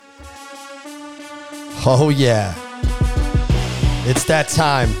Oh, yeah. It's that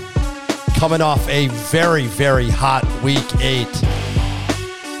time. Coming off a very, very hot week 8.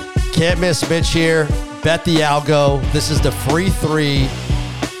 Can't miss Mitch here. Bet the Algo. This is the free 3.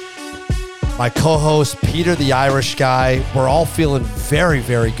 My co-host, Peter the Irish guy. We're all feeling very,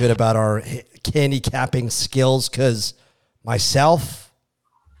 very good about our handicapping skills because myself,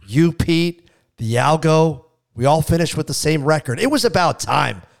 you, Pete, the Algo, we all finished with the same record. It was about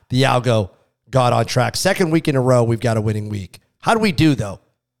time the Algo got on track. Second week in a row, we've got a winning week. How do we do, though?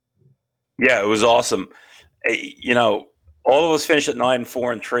 Yeah, it was awesome. You know, all of us finished at 9,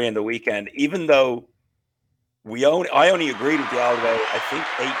 4, and 3 in the weekend, even though I only agreed with the Algo, I think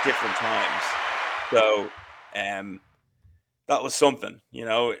 8 different times. So that was something, you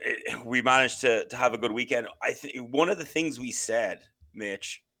know. We managed to have a good weekend. I think one of the things we said,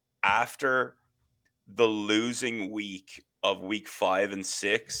 Mitch, after the losing week of week 5 and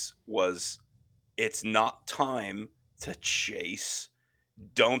 6 was, it's not time to chase.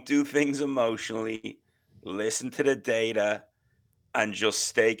 Don't do things emotionally. Listen to the data and just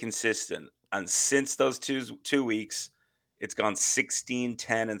stay consistent. And since those two weeks, it's gone 16,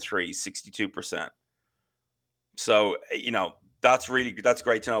 10, and 3, 62%. So, you know, that's great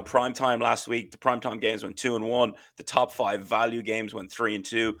to know. Primetime last week, the primetime games went 2 and 1. The top 5 value games went 3 and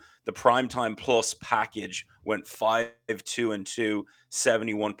 2. The primetime plus package went 5, 2 and 2,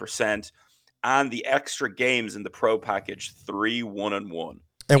 71%. And the extra games in the pro package, 3, 1 and 1.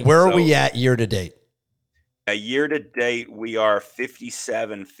 And where are we at year to date? Year to date, we are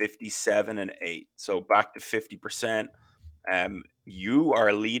 57, 57, and 8. So back to 50%. You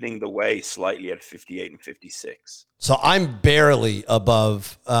are leading the way slightly at 58 and 56. So I'm barely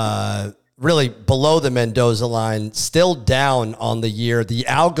above, really below the Mendoza line, still down on the year. The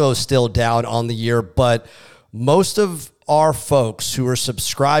Algo's still down on the year, but most of our folks who are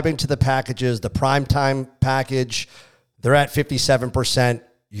subscribing to the packages, the primetime package, they're at 57%.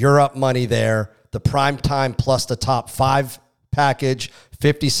 You're up money there. The primetime plus the top 5 package,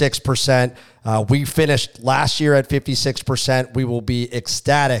 56%. We finished last year at 56%. We will be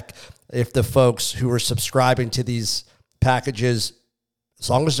ecstatic if the folks who are subscribing to these packages, as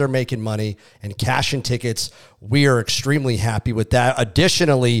long as they're making money and cashing tickets, we are extremely happy with that.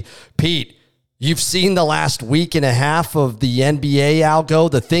 Additionally, Pete, you've seen the last week and a half of the NBA Algo.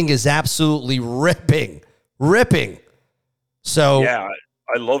 The thing is absolutely ripping. So yeah,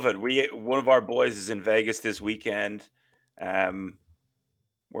 I love it. One of our boys is in Vegas this weekend.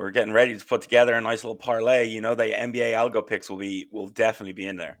 We're getting ready to put together a nice little parlay. You know, the NBA Algo picks will definitely be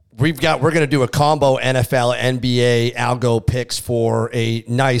in there. We're going to do a combo NFL NBA Algo picks for a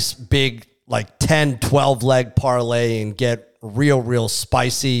nice big like 10, 12 leg parlay and get real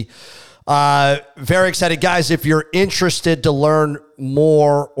spicy. Very excited, guys. If you're interested to learn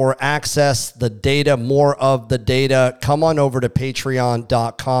more or access the data, more of the data, come on over to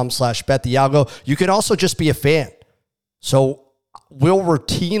patreon.com/betthealgo. You can also just be a fan. So we'll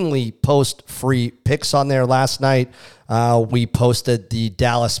routinely post free picks on there. Last night, we posted the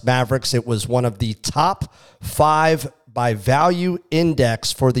Dallas Mavericks. It was one of the top 5 by value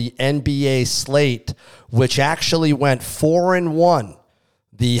index for the NBA slate, which actually went 4 and 1.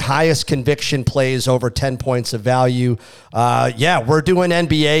 The highest conviction plays over 10 points of value. We're doing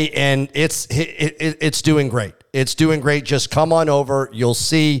NBA, and it's doing great. It's doing great. Just come on over. You'll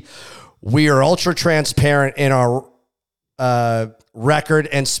see we are ultra transparent in our record.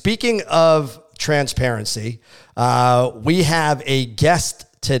 And speaking of transparency, we have a guest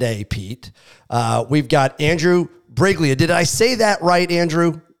today, Pete. We've got Andrew Briglia. Did I say that right,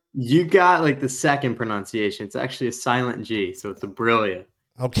 Andrew? You got like the second pronunciation. It's actually a silent G, so it's a Brillia.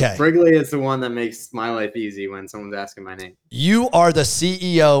 Okay. Briglia is the one that makes my life easy when someone's asking my name. You are the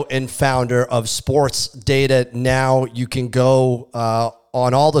CEO and founder of Sports Data Now. You can go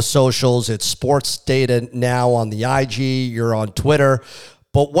on all the socials. It's Sports Data Now on the IG. You're on Twitter.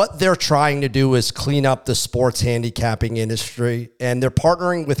 But what they're trying to do is clean up the sports handicapping industry, and they're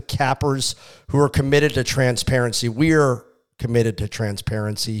partnering with cappers who are committed to transparency. We're committed to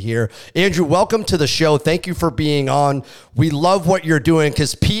transparency here. Andrew, welcome to the show. Thank you for being on. We love what you're doing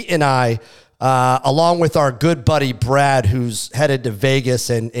because Pete and I, along with our good buddy Brad, who's headed to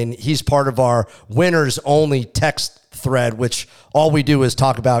Vegas, and he's part of our winners only text thread, which all we do is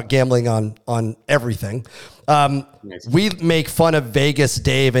talk about gambling on everything. Nice. We make fun of Vegas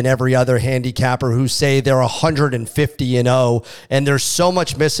Dave and every other handicapper who say they're 150-0, and there's so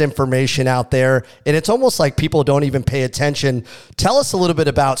much misinformation out there, and it's almost like people don't even pay attention. Tell us a little bit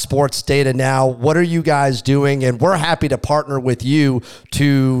about Sports Data Now. What are you guys doing? And we're happy to partner with you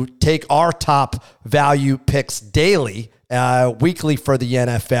to take our top value picks daily weekly for the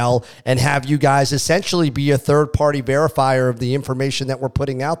NFL and have you guys essentially be a third-party verifier of the information that we're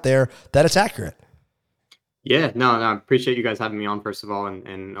putting out there, that it's accurate. Yeah, no, I appreciate you guys having me on, first of all,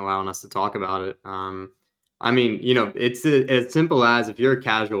 and allowing us to talk about it. I mean, it's as simple as, if you're a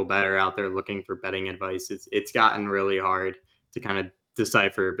casual bettor out there looking for betting advice, it's gotten really hard to kind of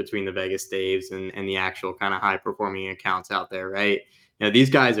decipher between the Vegas Daves and the actual kind of high performing accounts out there, right?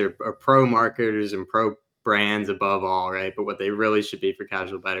 These guys are pro marketers and pro brands above all, right? But what they really should be for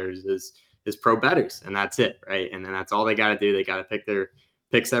casual bettors is pro bettors, and that's it, right? And then that's all they got to do. They got to pick their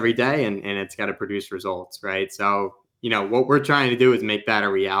picks every day, and it's got to produce results, right? So, what we're trying to do is make that a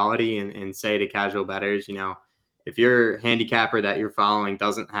reality and say to casual bettors, if your handicapper that you're following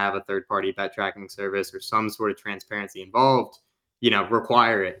doesn't have a third-party bet tracking service or some sort of transparency involved,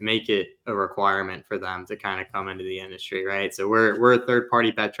 require it, make it a requirement for them to kind of come into the industry, right? So we're a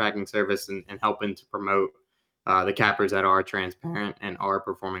third-party bet tracking service and helping to promote the cappers that are transparent and are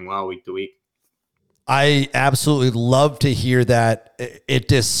performing well week to week. I absolutely love to hear that. It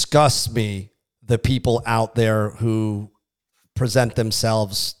disgusts me, the people out there who present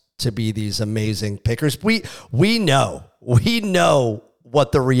themselves to be these amazing pickers. We know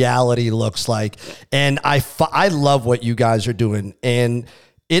what the reality looks like. And I love what you guys are doing. And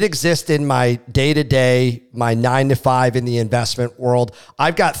it exists in my day-to-day, my 9 to 5 in the investment world.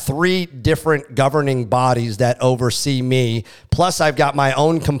 I've got 3 different governing bodies that oversee me. Plus, I've got my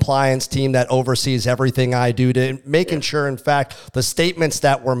own compliance team that oversees everything I do, to making sure, in fact, the statements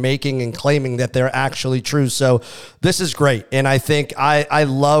that we're making and claiming that they're actually true. So this is great. And I think I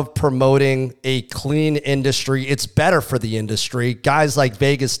love promoting a clean industry. It's better for the industry. Guys like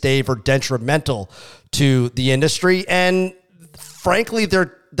Vegas Dave are detrimental to the industry. And frankly,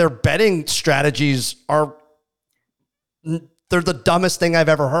 their betting strategies they're the dumbest thing I've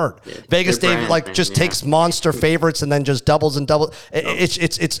ever heard. Yeah, Vegas Dave takes monster favorites and then just doubles and doubles.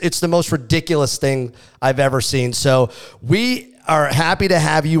 It's the most ridiculous thing I've ever seen. So we are happy to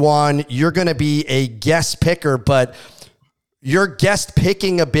have you on. You're going to be a guest picker, but your guest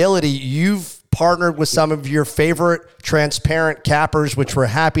picking ability, you've partnered with some of your favorite transparent cappers, which we're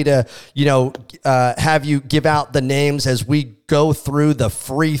happy to, have you give out the names as we go through the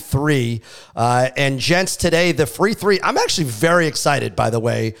free 3. And gents, today, the free 3, I'm actually very excited, by the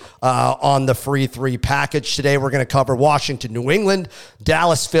way, on the free 3 package. Today, we're going to cover Washington, New England,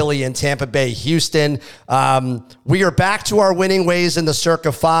 Dallas, Philly, and Tampa Bay, Houston. We are back to our winning ways in the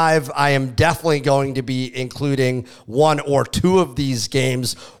Circa 5. I am definitely going to be including 1 or 2 of these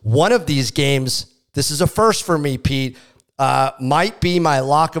games. One of these games, this is a first for me, Pete, might be my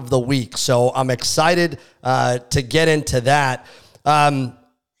lock of the week. So I'm excited to get into that.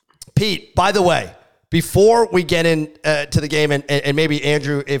 Pete, by the way, before we get into the game, and maybe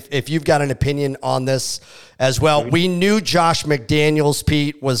Andrew, if you've got an opinion on this as well, we knew Josh McDaniels,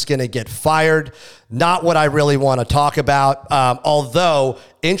 Pete, was going to get fired. Not what I really want to talk about. Although,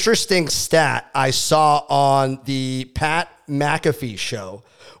 interesting stat I saw on the Pat McAfee show,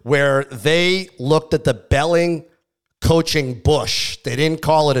 where they looked at the Belling coaching bush. They didn't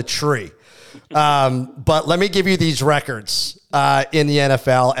call it a tree. But let me give you these records in the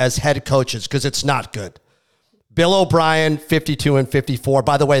NFL as head coaches, because it's not good. Bill O'Brien, 52-54.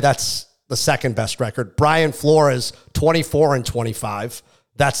 By the way, that's the second best record. Brian Flores, 24-25.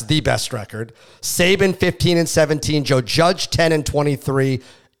 That's the best record. Saban, 15-17. Joe Judge, 10-23.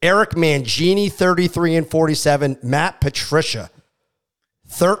 Eric Mangini, 33-47. Matt Patricia,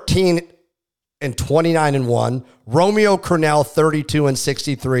 13-29-1. Romeo Crennel,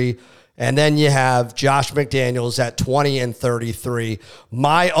 32-63. And then you have Josh McDaniels at 20-33.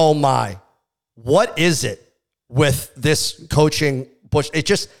 My, oh my, what is it with this coaching push? It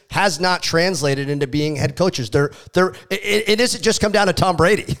just has not translated into being head coaches. It isn't just come down to Tom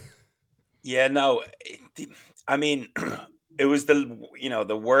Brady. Yeah, no, I mean, it was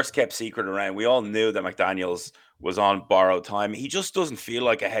the worst kept secret around. We all knew that McDaniels was on borrowed time. He just doesn't feel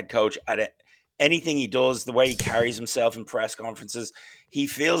like a head coach at it. Anything he does, the way he carries himself in press conferences, he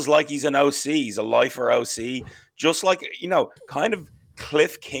feels like he's an OC. He's a lifer OC, just like, kind of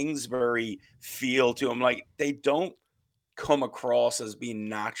Cliff Kingsbury feel to him. Like, they don't come across as being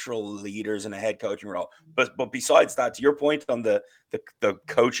natural leaders in a head coaching role. But besides that, to your point on the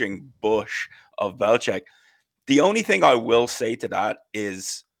coaching bush of Belichick, the only thing I will say to that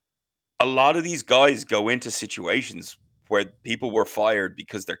is a lot of these guys go into situations where people were fired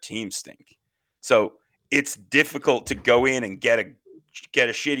because their teams stink. So it's difficult to go in and get a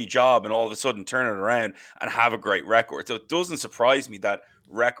shitty job and all of a sudden turn it around and have a great record. So it doesn't surprise me that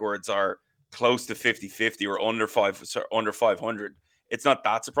records are close to 50-50 or under 500 it's not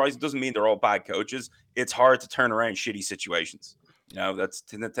that surprising. It doesn't mean they're all bad coaches. It's hard to turn around shitty situations.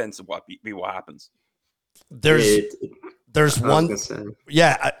 That tends to be what happens. There's one.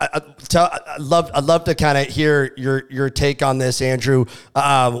 Yeah, I'd love to kind of hear your take on this, Andrew.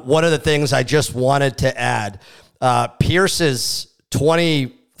 One of the things I just wanted to add, Pierce's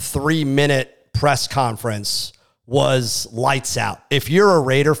 23-minute press conference was lights out. If you're a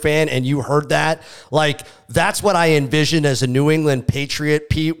Raider fan and you heard that, like, that's what I envision as a New England Patriot,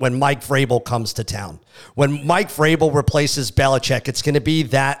 Pete, when Mike Vrabel comes to town. When Mike Vrabel replaces Belichick, it's going to be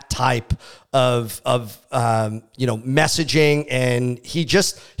that type of messaging. And he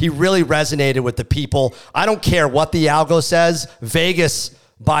really resonated with the people. I don't care what the algo says. Vegas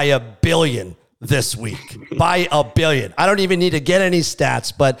by $1 billion this week, by $1 billion. I don't even need to get any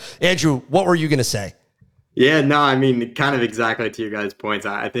stats, but Andrew, what were you going to say? Yeah, no, I mean, kind of exactly to your guys' points.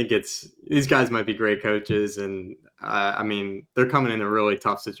 I think these guys might be great coaches, and I mean, they're coming into really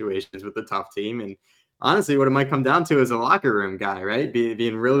tough situations with a tough team. And honestly, what it might come down to is a locker room guy, right?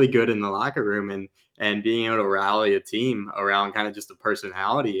 Being really good in the locker room and being able to rally a team around kind of just a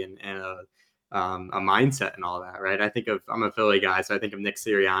personality and a mindset and all that, right? I'm a Philly guy, so I think of Nick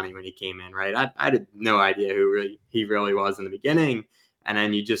Sirianni when he came in, right? I had no idea who he really was in the beginning. And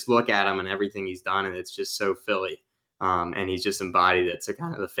then you just look at him and everything he's done, and it's just so Philly. And he's just embodied it. So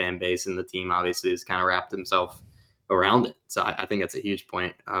kind of the fan base and the team obviously has kind of wrapped himself around it. So I think that's a huge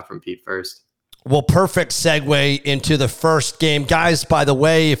point from Pete first. Well, perfect segue into the first game. Guys, by the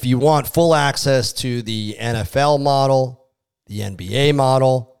way, if you want full access to the NFL model, the NBA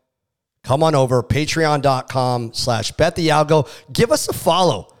model, come on over, patreon.com/betthealgo. Give us a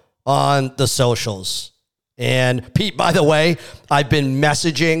follow on the socials. And Pete, by the way, I've been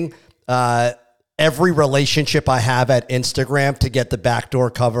messaging every relationship I have at Instagram to get the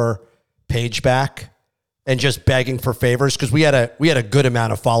backdoor cover page back and just begging for favors, because we had a good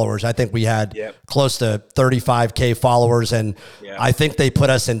amount of followers. I think we had close to 35K followers, and I think they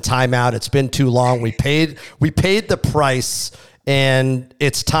put us in timeout. It's been too long. We paid the price, and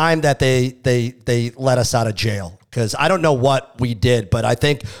it's time that they let us out of jail, because I don't know what we did, but I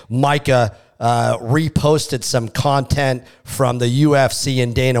think Micah reposted some content from the UFC,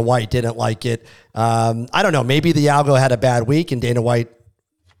 and Dana White didn't like it. I don't know. Maybe the algo had a bad week and Dana White,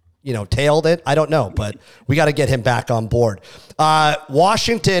 tailed it. I don't know, but we got to get him back on board.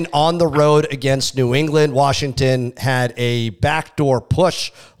 Washington on the road against New England. Washington had a backdoor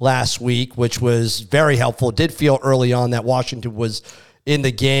push last week, which was very helpful. It did feel early on that Washington was in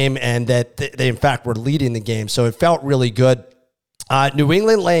the game and that they in fact were leading the game. So it felt really good. New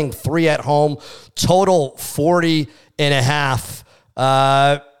England laying 3 at home, total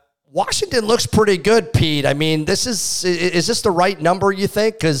 40.5. Washington looks pretty good, Pete. I mean, is this the right number, you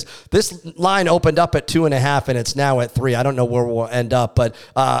think? Because this line opened up at 2.5 and it's now at 3. I don't know where we'll end up, but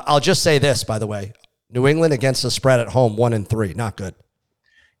I'll just say this, by the way. New England against the spread at home, 1-3. Not good.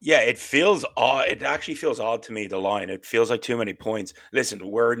 Yeah, it feels odd. It actually feels odd to me, the line. It feels like too many points. Listen,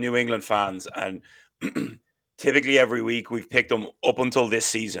 we're New England fans, and typically every week we've picked them up until this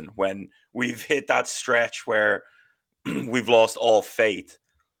season when we've hit that stretch where we've lost all faith.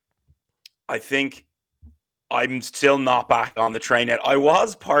 I think I'm still not back on the train yet. I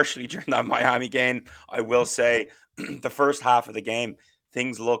was partially during that Miami game. I will say the first half of the game,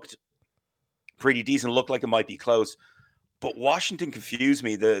 things looked pretty decent, looked like it might be close. But Washington confused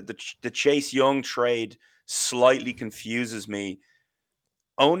me. The Chase Young trade slightly confuses me.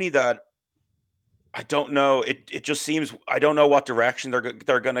 Only that I don't know. It just seems I don't know what direction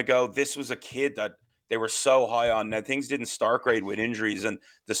they're going to go. This was a kid that they were so high on. Now, things didn't start great with injuries and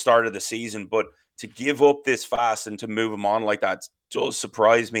the start of the season, but to give up this fast and to move him on like that does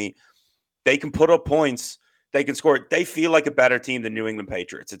surprise me. They can put up points. They can score. They feel like a better team than New England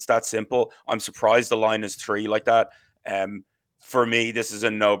Patriots. It's that simple. I'm surprised the line is 3 like that. For me, this is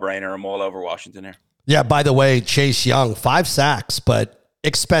a no-brainer. I'm all over Washington here. Yeah, by the way, Chase Young, 5 sacks, but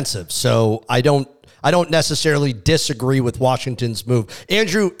expensive. So I don't necessarily disagree with Washington's move.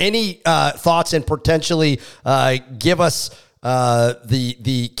 Andrew, any thoughts, and potentially give us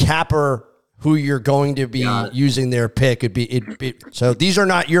the capper who you're going to be using their pick? So these are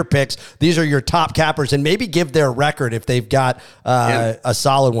not your picks. These are your top cappers, and maybe give their record if they've got a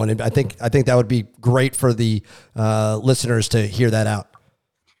solid one. And I think that would be great for the listeners to hear that out.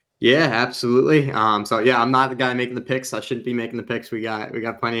 Yeah, absolutely. So yeah, I'm not the guy making the picks. I shouldn't be making the picks. We got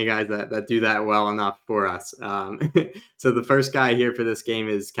plenty of guys that do that well enough for us. So the first guy here for this game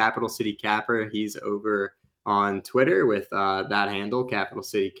is Capital City Capper. He's over on Twitter with that handle, Capital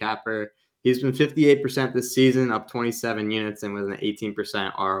City Capper. He's been 58% this season, up 27 units, and with an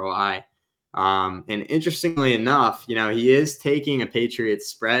 18% ROI. And interestingly enough, he is taking a Patriots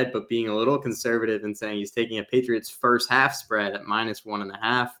spread, but being a little conservative and saying he's taking a Patriots first half spread at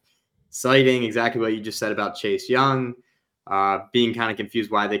 -1.5, citing exactly what you just said about Chase Young, being kind of confused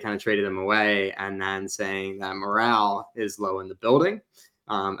why they kind of traded him away, and then saying that morale is low in the building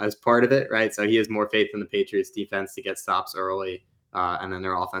as part of it, right? So he has more faith in the Patriots defense to get stops early, and then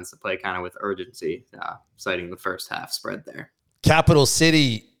their offense to play kind of with urgency, citing the first half spread there. Capital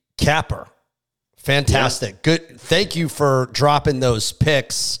City Capper. Fantastic. Yeah. Good. Thank you for dropping those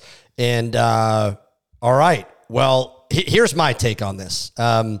picks. And all right. Well, here's my take on this.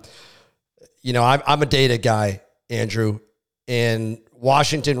 I'm a data guy, Andrew, and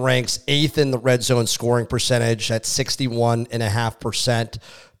Washington ranks 8th in the red zone scoring percentage at 61.5%.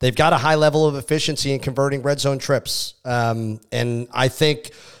 They've got a high level of efficiency in converting red zone trips. And I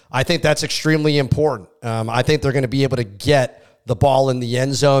think that's extremely important. I think they're going to be able to get the ball in the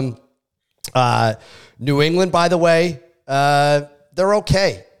end zone. New England, by the way, they're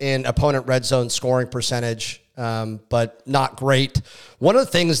okay in opponent red zone scoring percentage, but not great. One of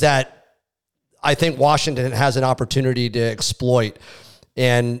the things that I think Washington has an opportunity to exploit,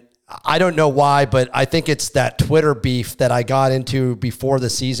 and I don't know why, but I think it's that Twitter beef that I got into before the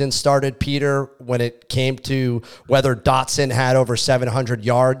season started, Peter, when it came to whether Dotson had over 700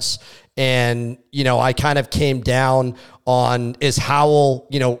 yards. And, I kind of came down on is Howell,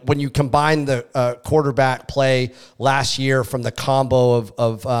 when you combine the quarterback play last year from the combo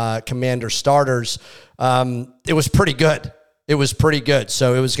of Commander starters, it was pretty good. It was pretty good.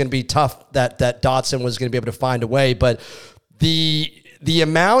 So it was going to be tough that Dotson was going to be able to find a way. But the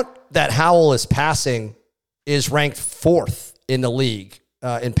amount that Howell is passing is ranked 4th in the league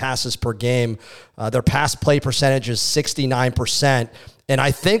in passes per game. Their pass play percentage is 69%. And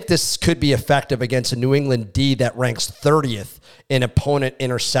I think this could be effective against a New England D that ranks 30th in opponent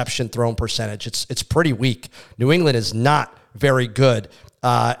interception thrown percentage. It's pretty weak. New England is not very good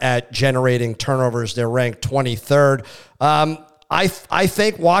at generating turnovers. They're ranked 23rd. I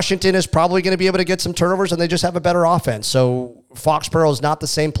think Washington is probably going to be able to get some turnovers, and they just have a better offense. So Foxborough is not the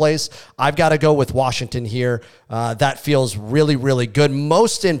same place. I've got to go with Washington here. That feels really, really good.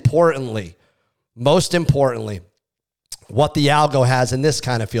 Most importantly, what the algo has, and this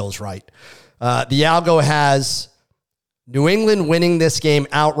kind of feels right. The algo has New England winning this game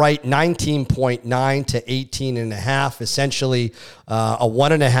outright 19.9 to 18.5, essentially a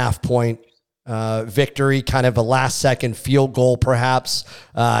 1.5 point victory, kind of a last-second field goal perhaps,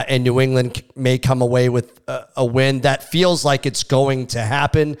 and New England may come away with a win. That feels like it's going to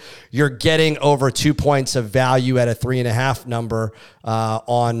happen. You're getting over 2 points of value at a 3.5 number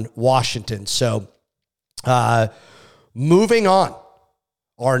on Washington. So, moving on,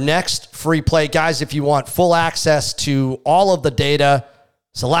 our next free play. Guys, if you want full access to all of the data,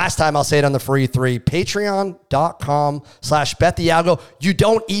 so last time I'll say it on the free 3, patreon.com/betthealgo. You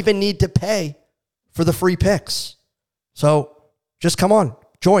don't even need to pay for the free picks. So just come on,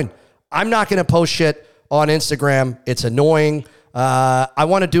 join. I'm not going to post shit on Instagram. It's annoying. I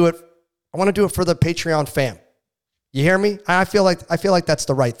want to do it. I want to do it for the Patreon fam. You hear me? I feel like that's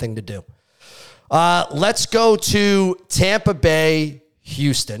the right thing to do. Let's go to Tampa Bay,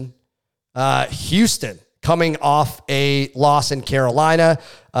 Houston. Houston coming off a loss in Carolina.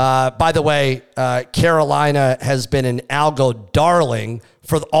 By the way, Carolina has been an algo darling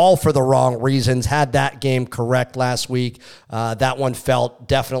for the wrong reasons. Had that game correct last week. That one felt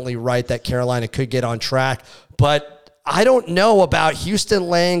definitely right that Carolina could get on track. But I don't know about Houston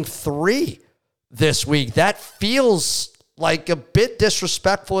laying 3 this week. That feels like a bit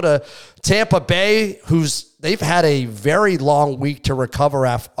disrespectful to Tampa Bay, they've had a very long week to recover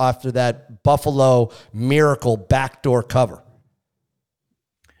after that Buffalo Miracle backdoor cover.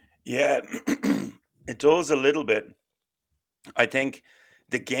 Yeah, it does a little bit. I think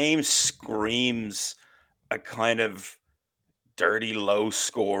the game screams a kind of dirty,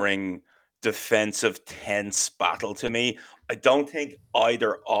 low-scoring, defensive, tense battle to me. I don't think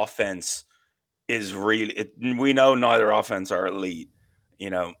either offense is really. We know neither offense are elite.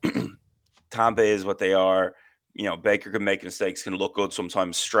 Tampa is what they are. Baker can make mistakes, can look good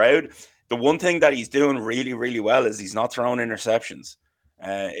sometimes. Stroud, the one thing that he's doing really, really well is he's not throwing interceptions.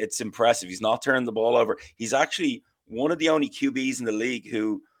 It's impressive. He's not turning the ball over. He's actually one of the only QBs in the league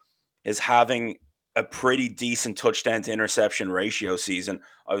who is having a pretty decent touchdown to interception ratio season.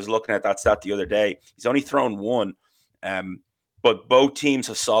 I was looking at that stat the other day. He's only thrown 1. But both teams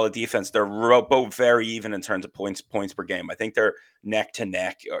have solid defense. They're both very even in terms of points per game. I think they're neck to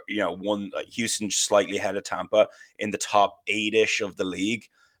neck. Houston slightly ahead of Tampa in the top 8-ish of the league.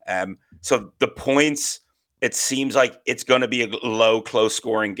 So the points, it seems like it's going to be a low, close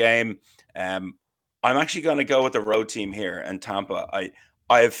scoring game. I'm actually going to go with the road team here and Tampa.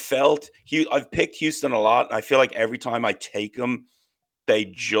 I've picked Houston a lot. And I feel like every time I take them, they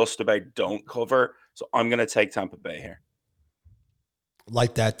just about don't cover. So I'm going to take Tampa Bay here.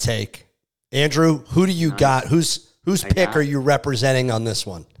 Like that take. Andrew, who do you got? Whose pick are you representing on this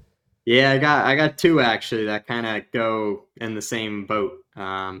one? Yeah, I got two actually that kind of go in the same boat.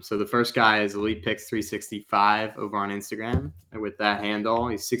 So the first guy is Elite Picks 365 over on Instagram with that handle.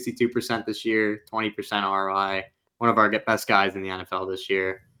 He's 62% this year, 20% ROI. One of our best guys in the NFL this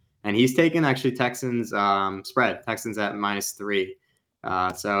year, and he's taken actually Texans spread. Texans at -3.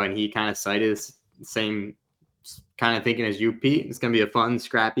 And he kind of cited the same kind of thinking as you, Pete. It's going to be a fun,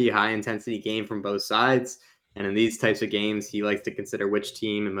 scrappy, high-intensity game from both sides. And in these types of games, he likes to consider which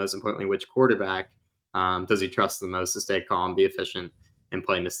team and most importantly, which quarterback does he trust the most to stay calm, be efficient, and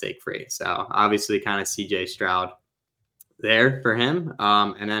play mistake-free. So obviously kind of CJ Stroud there for him.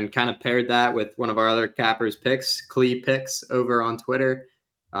 And then kind of paired that with one of our other cappers picks, Clee Picks over on Twitter.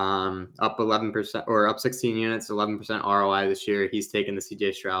 Up 11% or up 16 units, 11% ROI this year. He's taken the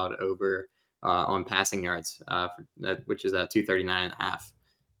CJ Stroud over on passing yards, which is at 239.5.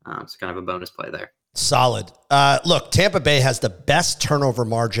 So kind of a bonus play there. Solid. Look, Tampa Bay has the best turnover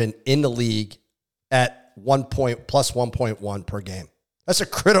margin in the league at plus 1.1 per game. That's a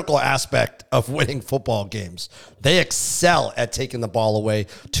critical aspect of winning football games. They excel at taking the ball away,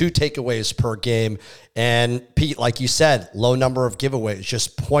 2 takeaways per game. And Pete, like you said, low number of giveaways,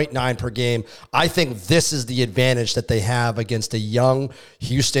 just 0.9 per game. I think this is the advantage that they have against a young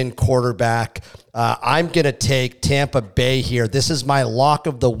Houston quarterback. I'm going to take Tampa Bay here. This is my lock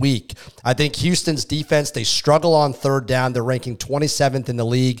of the week. I think Houston's defense, they struggle on third down. They're ranking 27th in the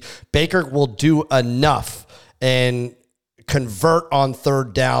league. Baker will do enough and convert on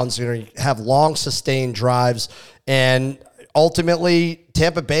third downs. You're going to have long sustained drives. And ultimately,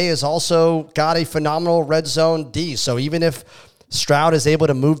 Tampa Bay has also got a phenomenal red zone D. So even if Stroud is able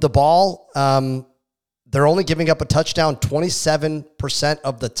to move the ball, they're only giving up a touchdown 27%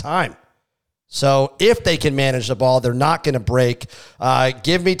 of the time. So if they can manage the ball, they're not going to break.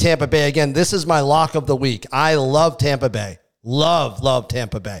 Give me Tampa Bay. Again, this is my lock of the week. I love Tampa Bay. Love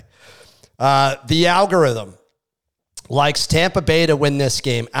Tampa Bay. The algorithm likes Tampa Bay to win this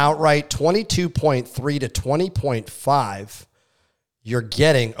game outright, 22.3 to 20.5. You're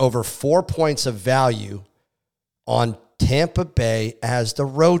getting over 4 points of value on Tampa Bay as the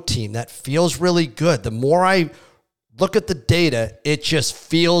road team. That feels really good. The more I look at the data, it just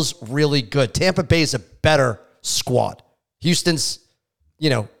feels really good. Tampa Bay is a better squad. Houston's,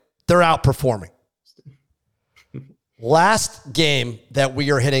 they're outperforming. Last game that we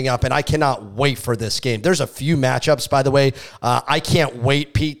are hitting up, and I cannot wait for this game. There's a few matchups, by the way. I can't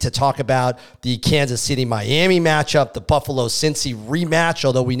wait, Pete, to talk about the Kansas City-Miami matchup, the Buffalo-Cincy rematch,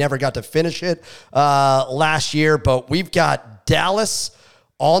 although we never got to finish it last year. But we've got Dallas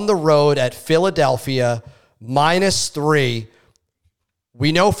on the road at Philadelphia, -3.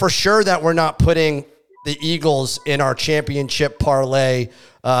 We know for sure that we're not putting the Eagles in our championship parlay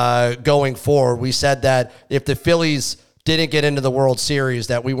going forward. We said that if the Phillies didn't get into the World Series,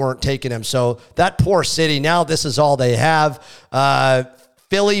 that we weren't taking them. So that poor city, now this is all they have.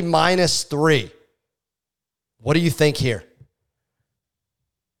 Philly -3. What do you think here?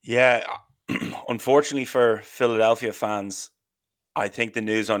 Yeah, unfortunately for Philadelphia fans, I think the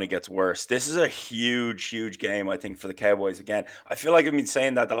news only gets worse. This is a huge game, I think, for the Cowboys again. I feel like I've been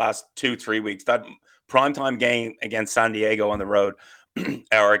saying that the last 2-3 weeks. That primetime game against San Diego on the road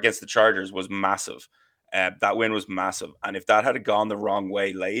or against the Chargers was massive. That win was massive. And if that had gone the wrong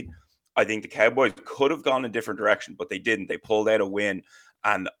way late, I think the Cowboys could have gone a different direction, but they didn't. They pulled out a win,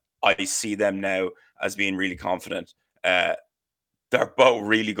 and I see them now as being really confident. They're both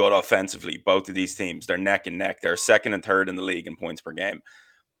really good offensively, both of these teams. They're neck and neck. They're second and third in the league in points per game.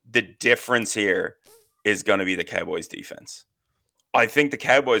 The difference here is going to be the Cowboys' defense. I think the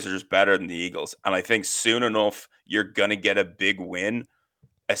Cowboys are just better than the Eagles, and I think soon enough you're going to get a big win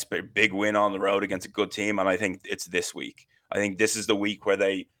on the road against a good team, and I think it's this week. I think this is the week where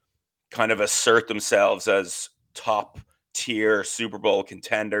they kind of assert themselves as top-tier Super Bowl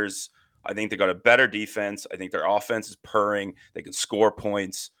contenders. I think they got a better defense. I think their offense is purring. They can score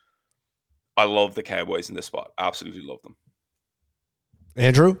points. I love the Cowboys in this spot. Absolutely love them.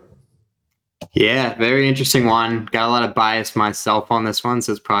 Andrew? Yeah, very interesting one. Got a lot of bias myself on this one,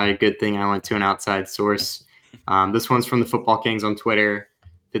 so it's probably a good thing I went to an outside source. This one's from the Football Kings on Twitter.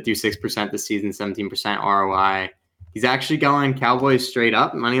 56% this season, 17% ROI. He's actually going Cowboys straight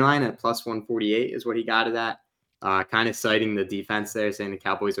up. Moneyline at plus 148 is what he got it at. Kind of citing the defense there, saying the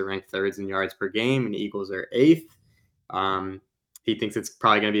Cowboys are ranked thirds in yards per game and the Eagles are eighth. he thinks it's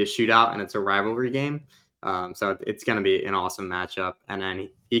probably going to be a shootout and it's a rivalry game. So it's going to be an awesome matchup. And then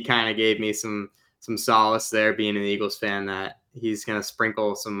he kind of gave me some solace there, being an Eagles fan, that he's going to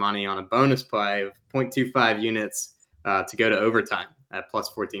sprinkle some money on a bonus play of 0.25 units to go to overtime at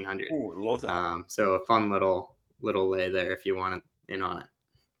plus 1,400. Ooh, love that. So a fun little lay there if you want in on it.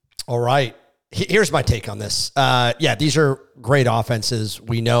 All right. Here's my take on this. Yeah, these are great offenses.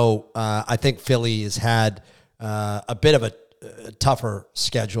 We know, I think Philly has had a bit of a tougher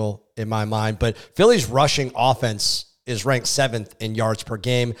schedule in my mind, but Philly's rushing offense is ranked 7th in yards per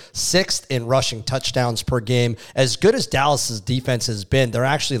game, 6th in rushing touchdowns per game. As good as Dallas's defense has been, they're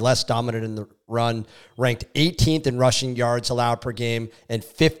actually less dominant in the run, ranked 18th in rushing yards allowed per game and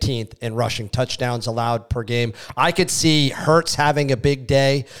 15th in rushing touchdowns allowed per game. I could see Hurts having a big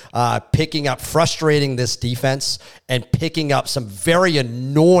day, frustrating this defense and picking up some very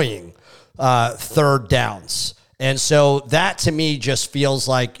annoying third downs. And so that to me just feels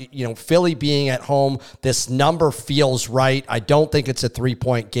like, Philly being at home, this number feels right. I don't think it's a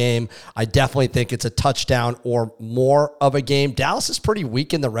 3-point game. I definitely think it's a touchdown or more of a game. Dallas is pretty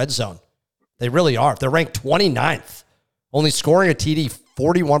weak in the red zone. They really are. They're ranked 29th, only scoring a TD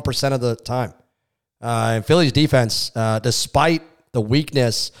 41% of the time. And Philly's defense, despite the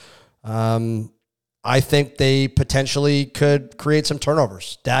weakness, I think they potentially could create some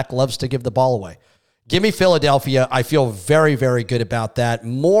turnovers. Dak loves to give the ball away. Give me Philadelphia. I feel very, very good about that.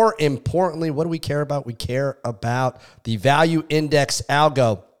 More importantly, what do we care about? We care about the value index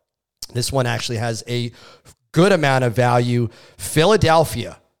algo. This one actually has a good amount of value.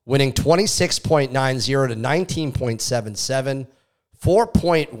 Philadelphia winning 26.90 to 19.77,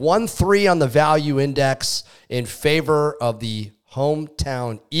 4.13 on the value index in favor of the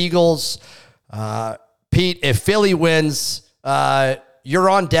hometown Eagles. Pete, if Philly wins, you're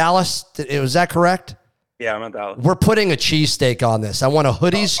on Dallas. Was that correct? Yeah, I'm on Dallas. We're putting a cheesesteak on this. I want a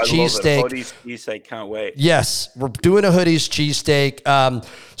Hoodie's cheesesteak. Hoodie's cheesesteak, can't wait. Yes, we're doing a Hoodie's cheesesteak.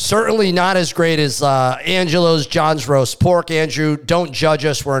 Certainly not as great as Angelo's John's Roast Pork. Andrew, don't judge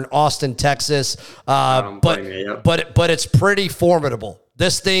us. We're in Austin, Texas. But it's pretty formidable.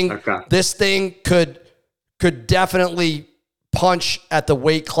 This thing could definitely punch at the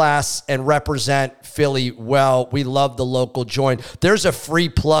weight class and represent Philly well. We love the local joint. There's a free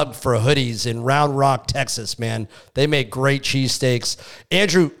plug for Hoodies in Round Rock, Texas, man. They make great cheesesteaks.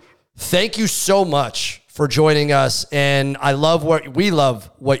 Andrew, thank you so much for joining us. And we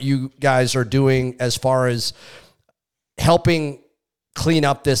love what you guys are doing as far as helping clean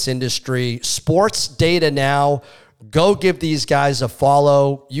up this industry. Sports Data Now. Go give these guys a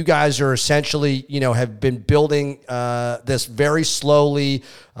follow. You guys are essentially, have been building this very slowly,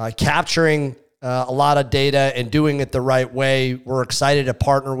 capturing a lot of data and doing it the right way. We're excited to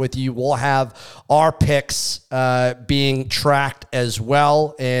partner with you. We'll have our picks being tracked as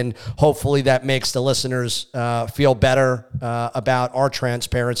well, and hopefully that makes the listeners feel better about our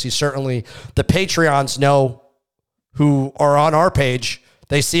transparency. Certainly the Patreons know who are on our page.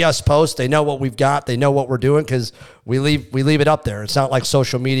 They see us post. They know what we've got. They know what we're doing because we leave it up there. It's not like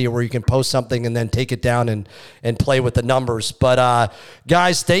social media where you can post something and then take it down and play with the numbers. But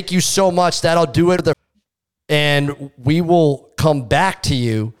guys, thank you so much. That'll do it. And we will come back to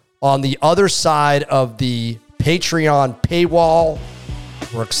you on the other side of the Patreon paywall.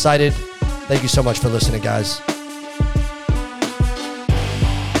 We're excited. Thank you so much for listening, guys.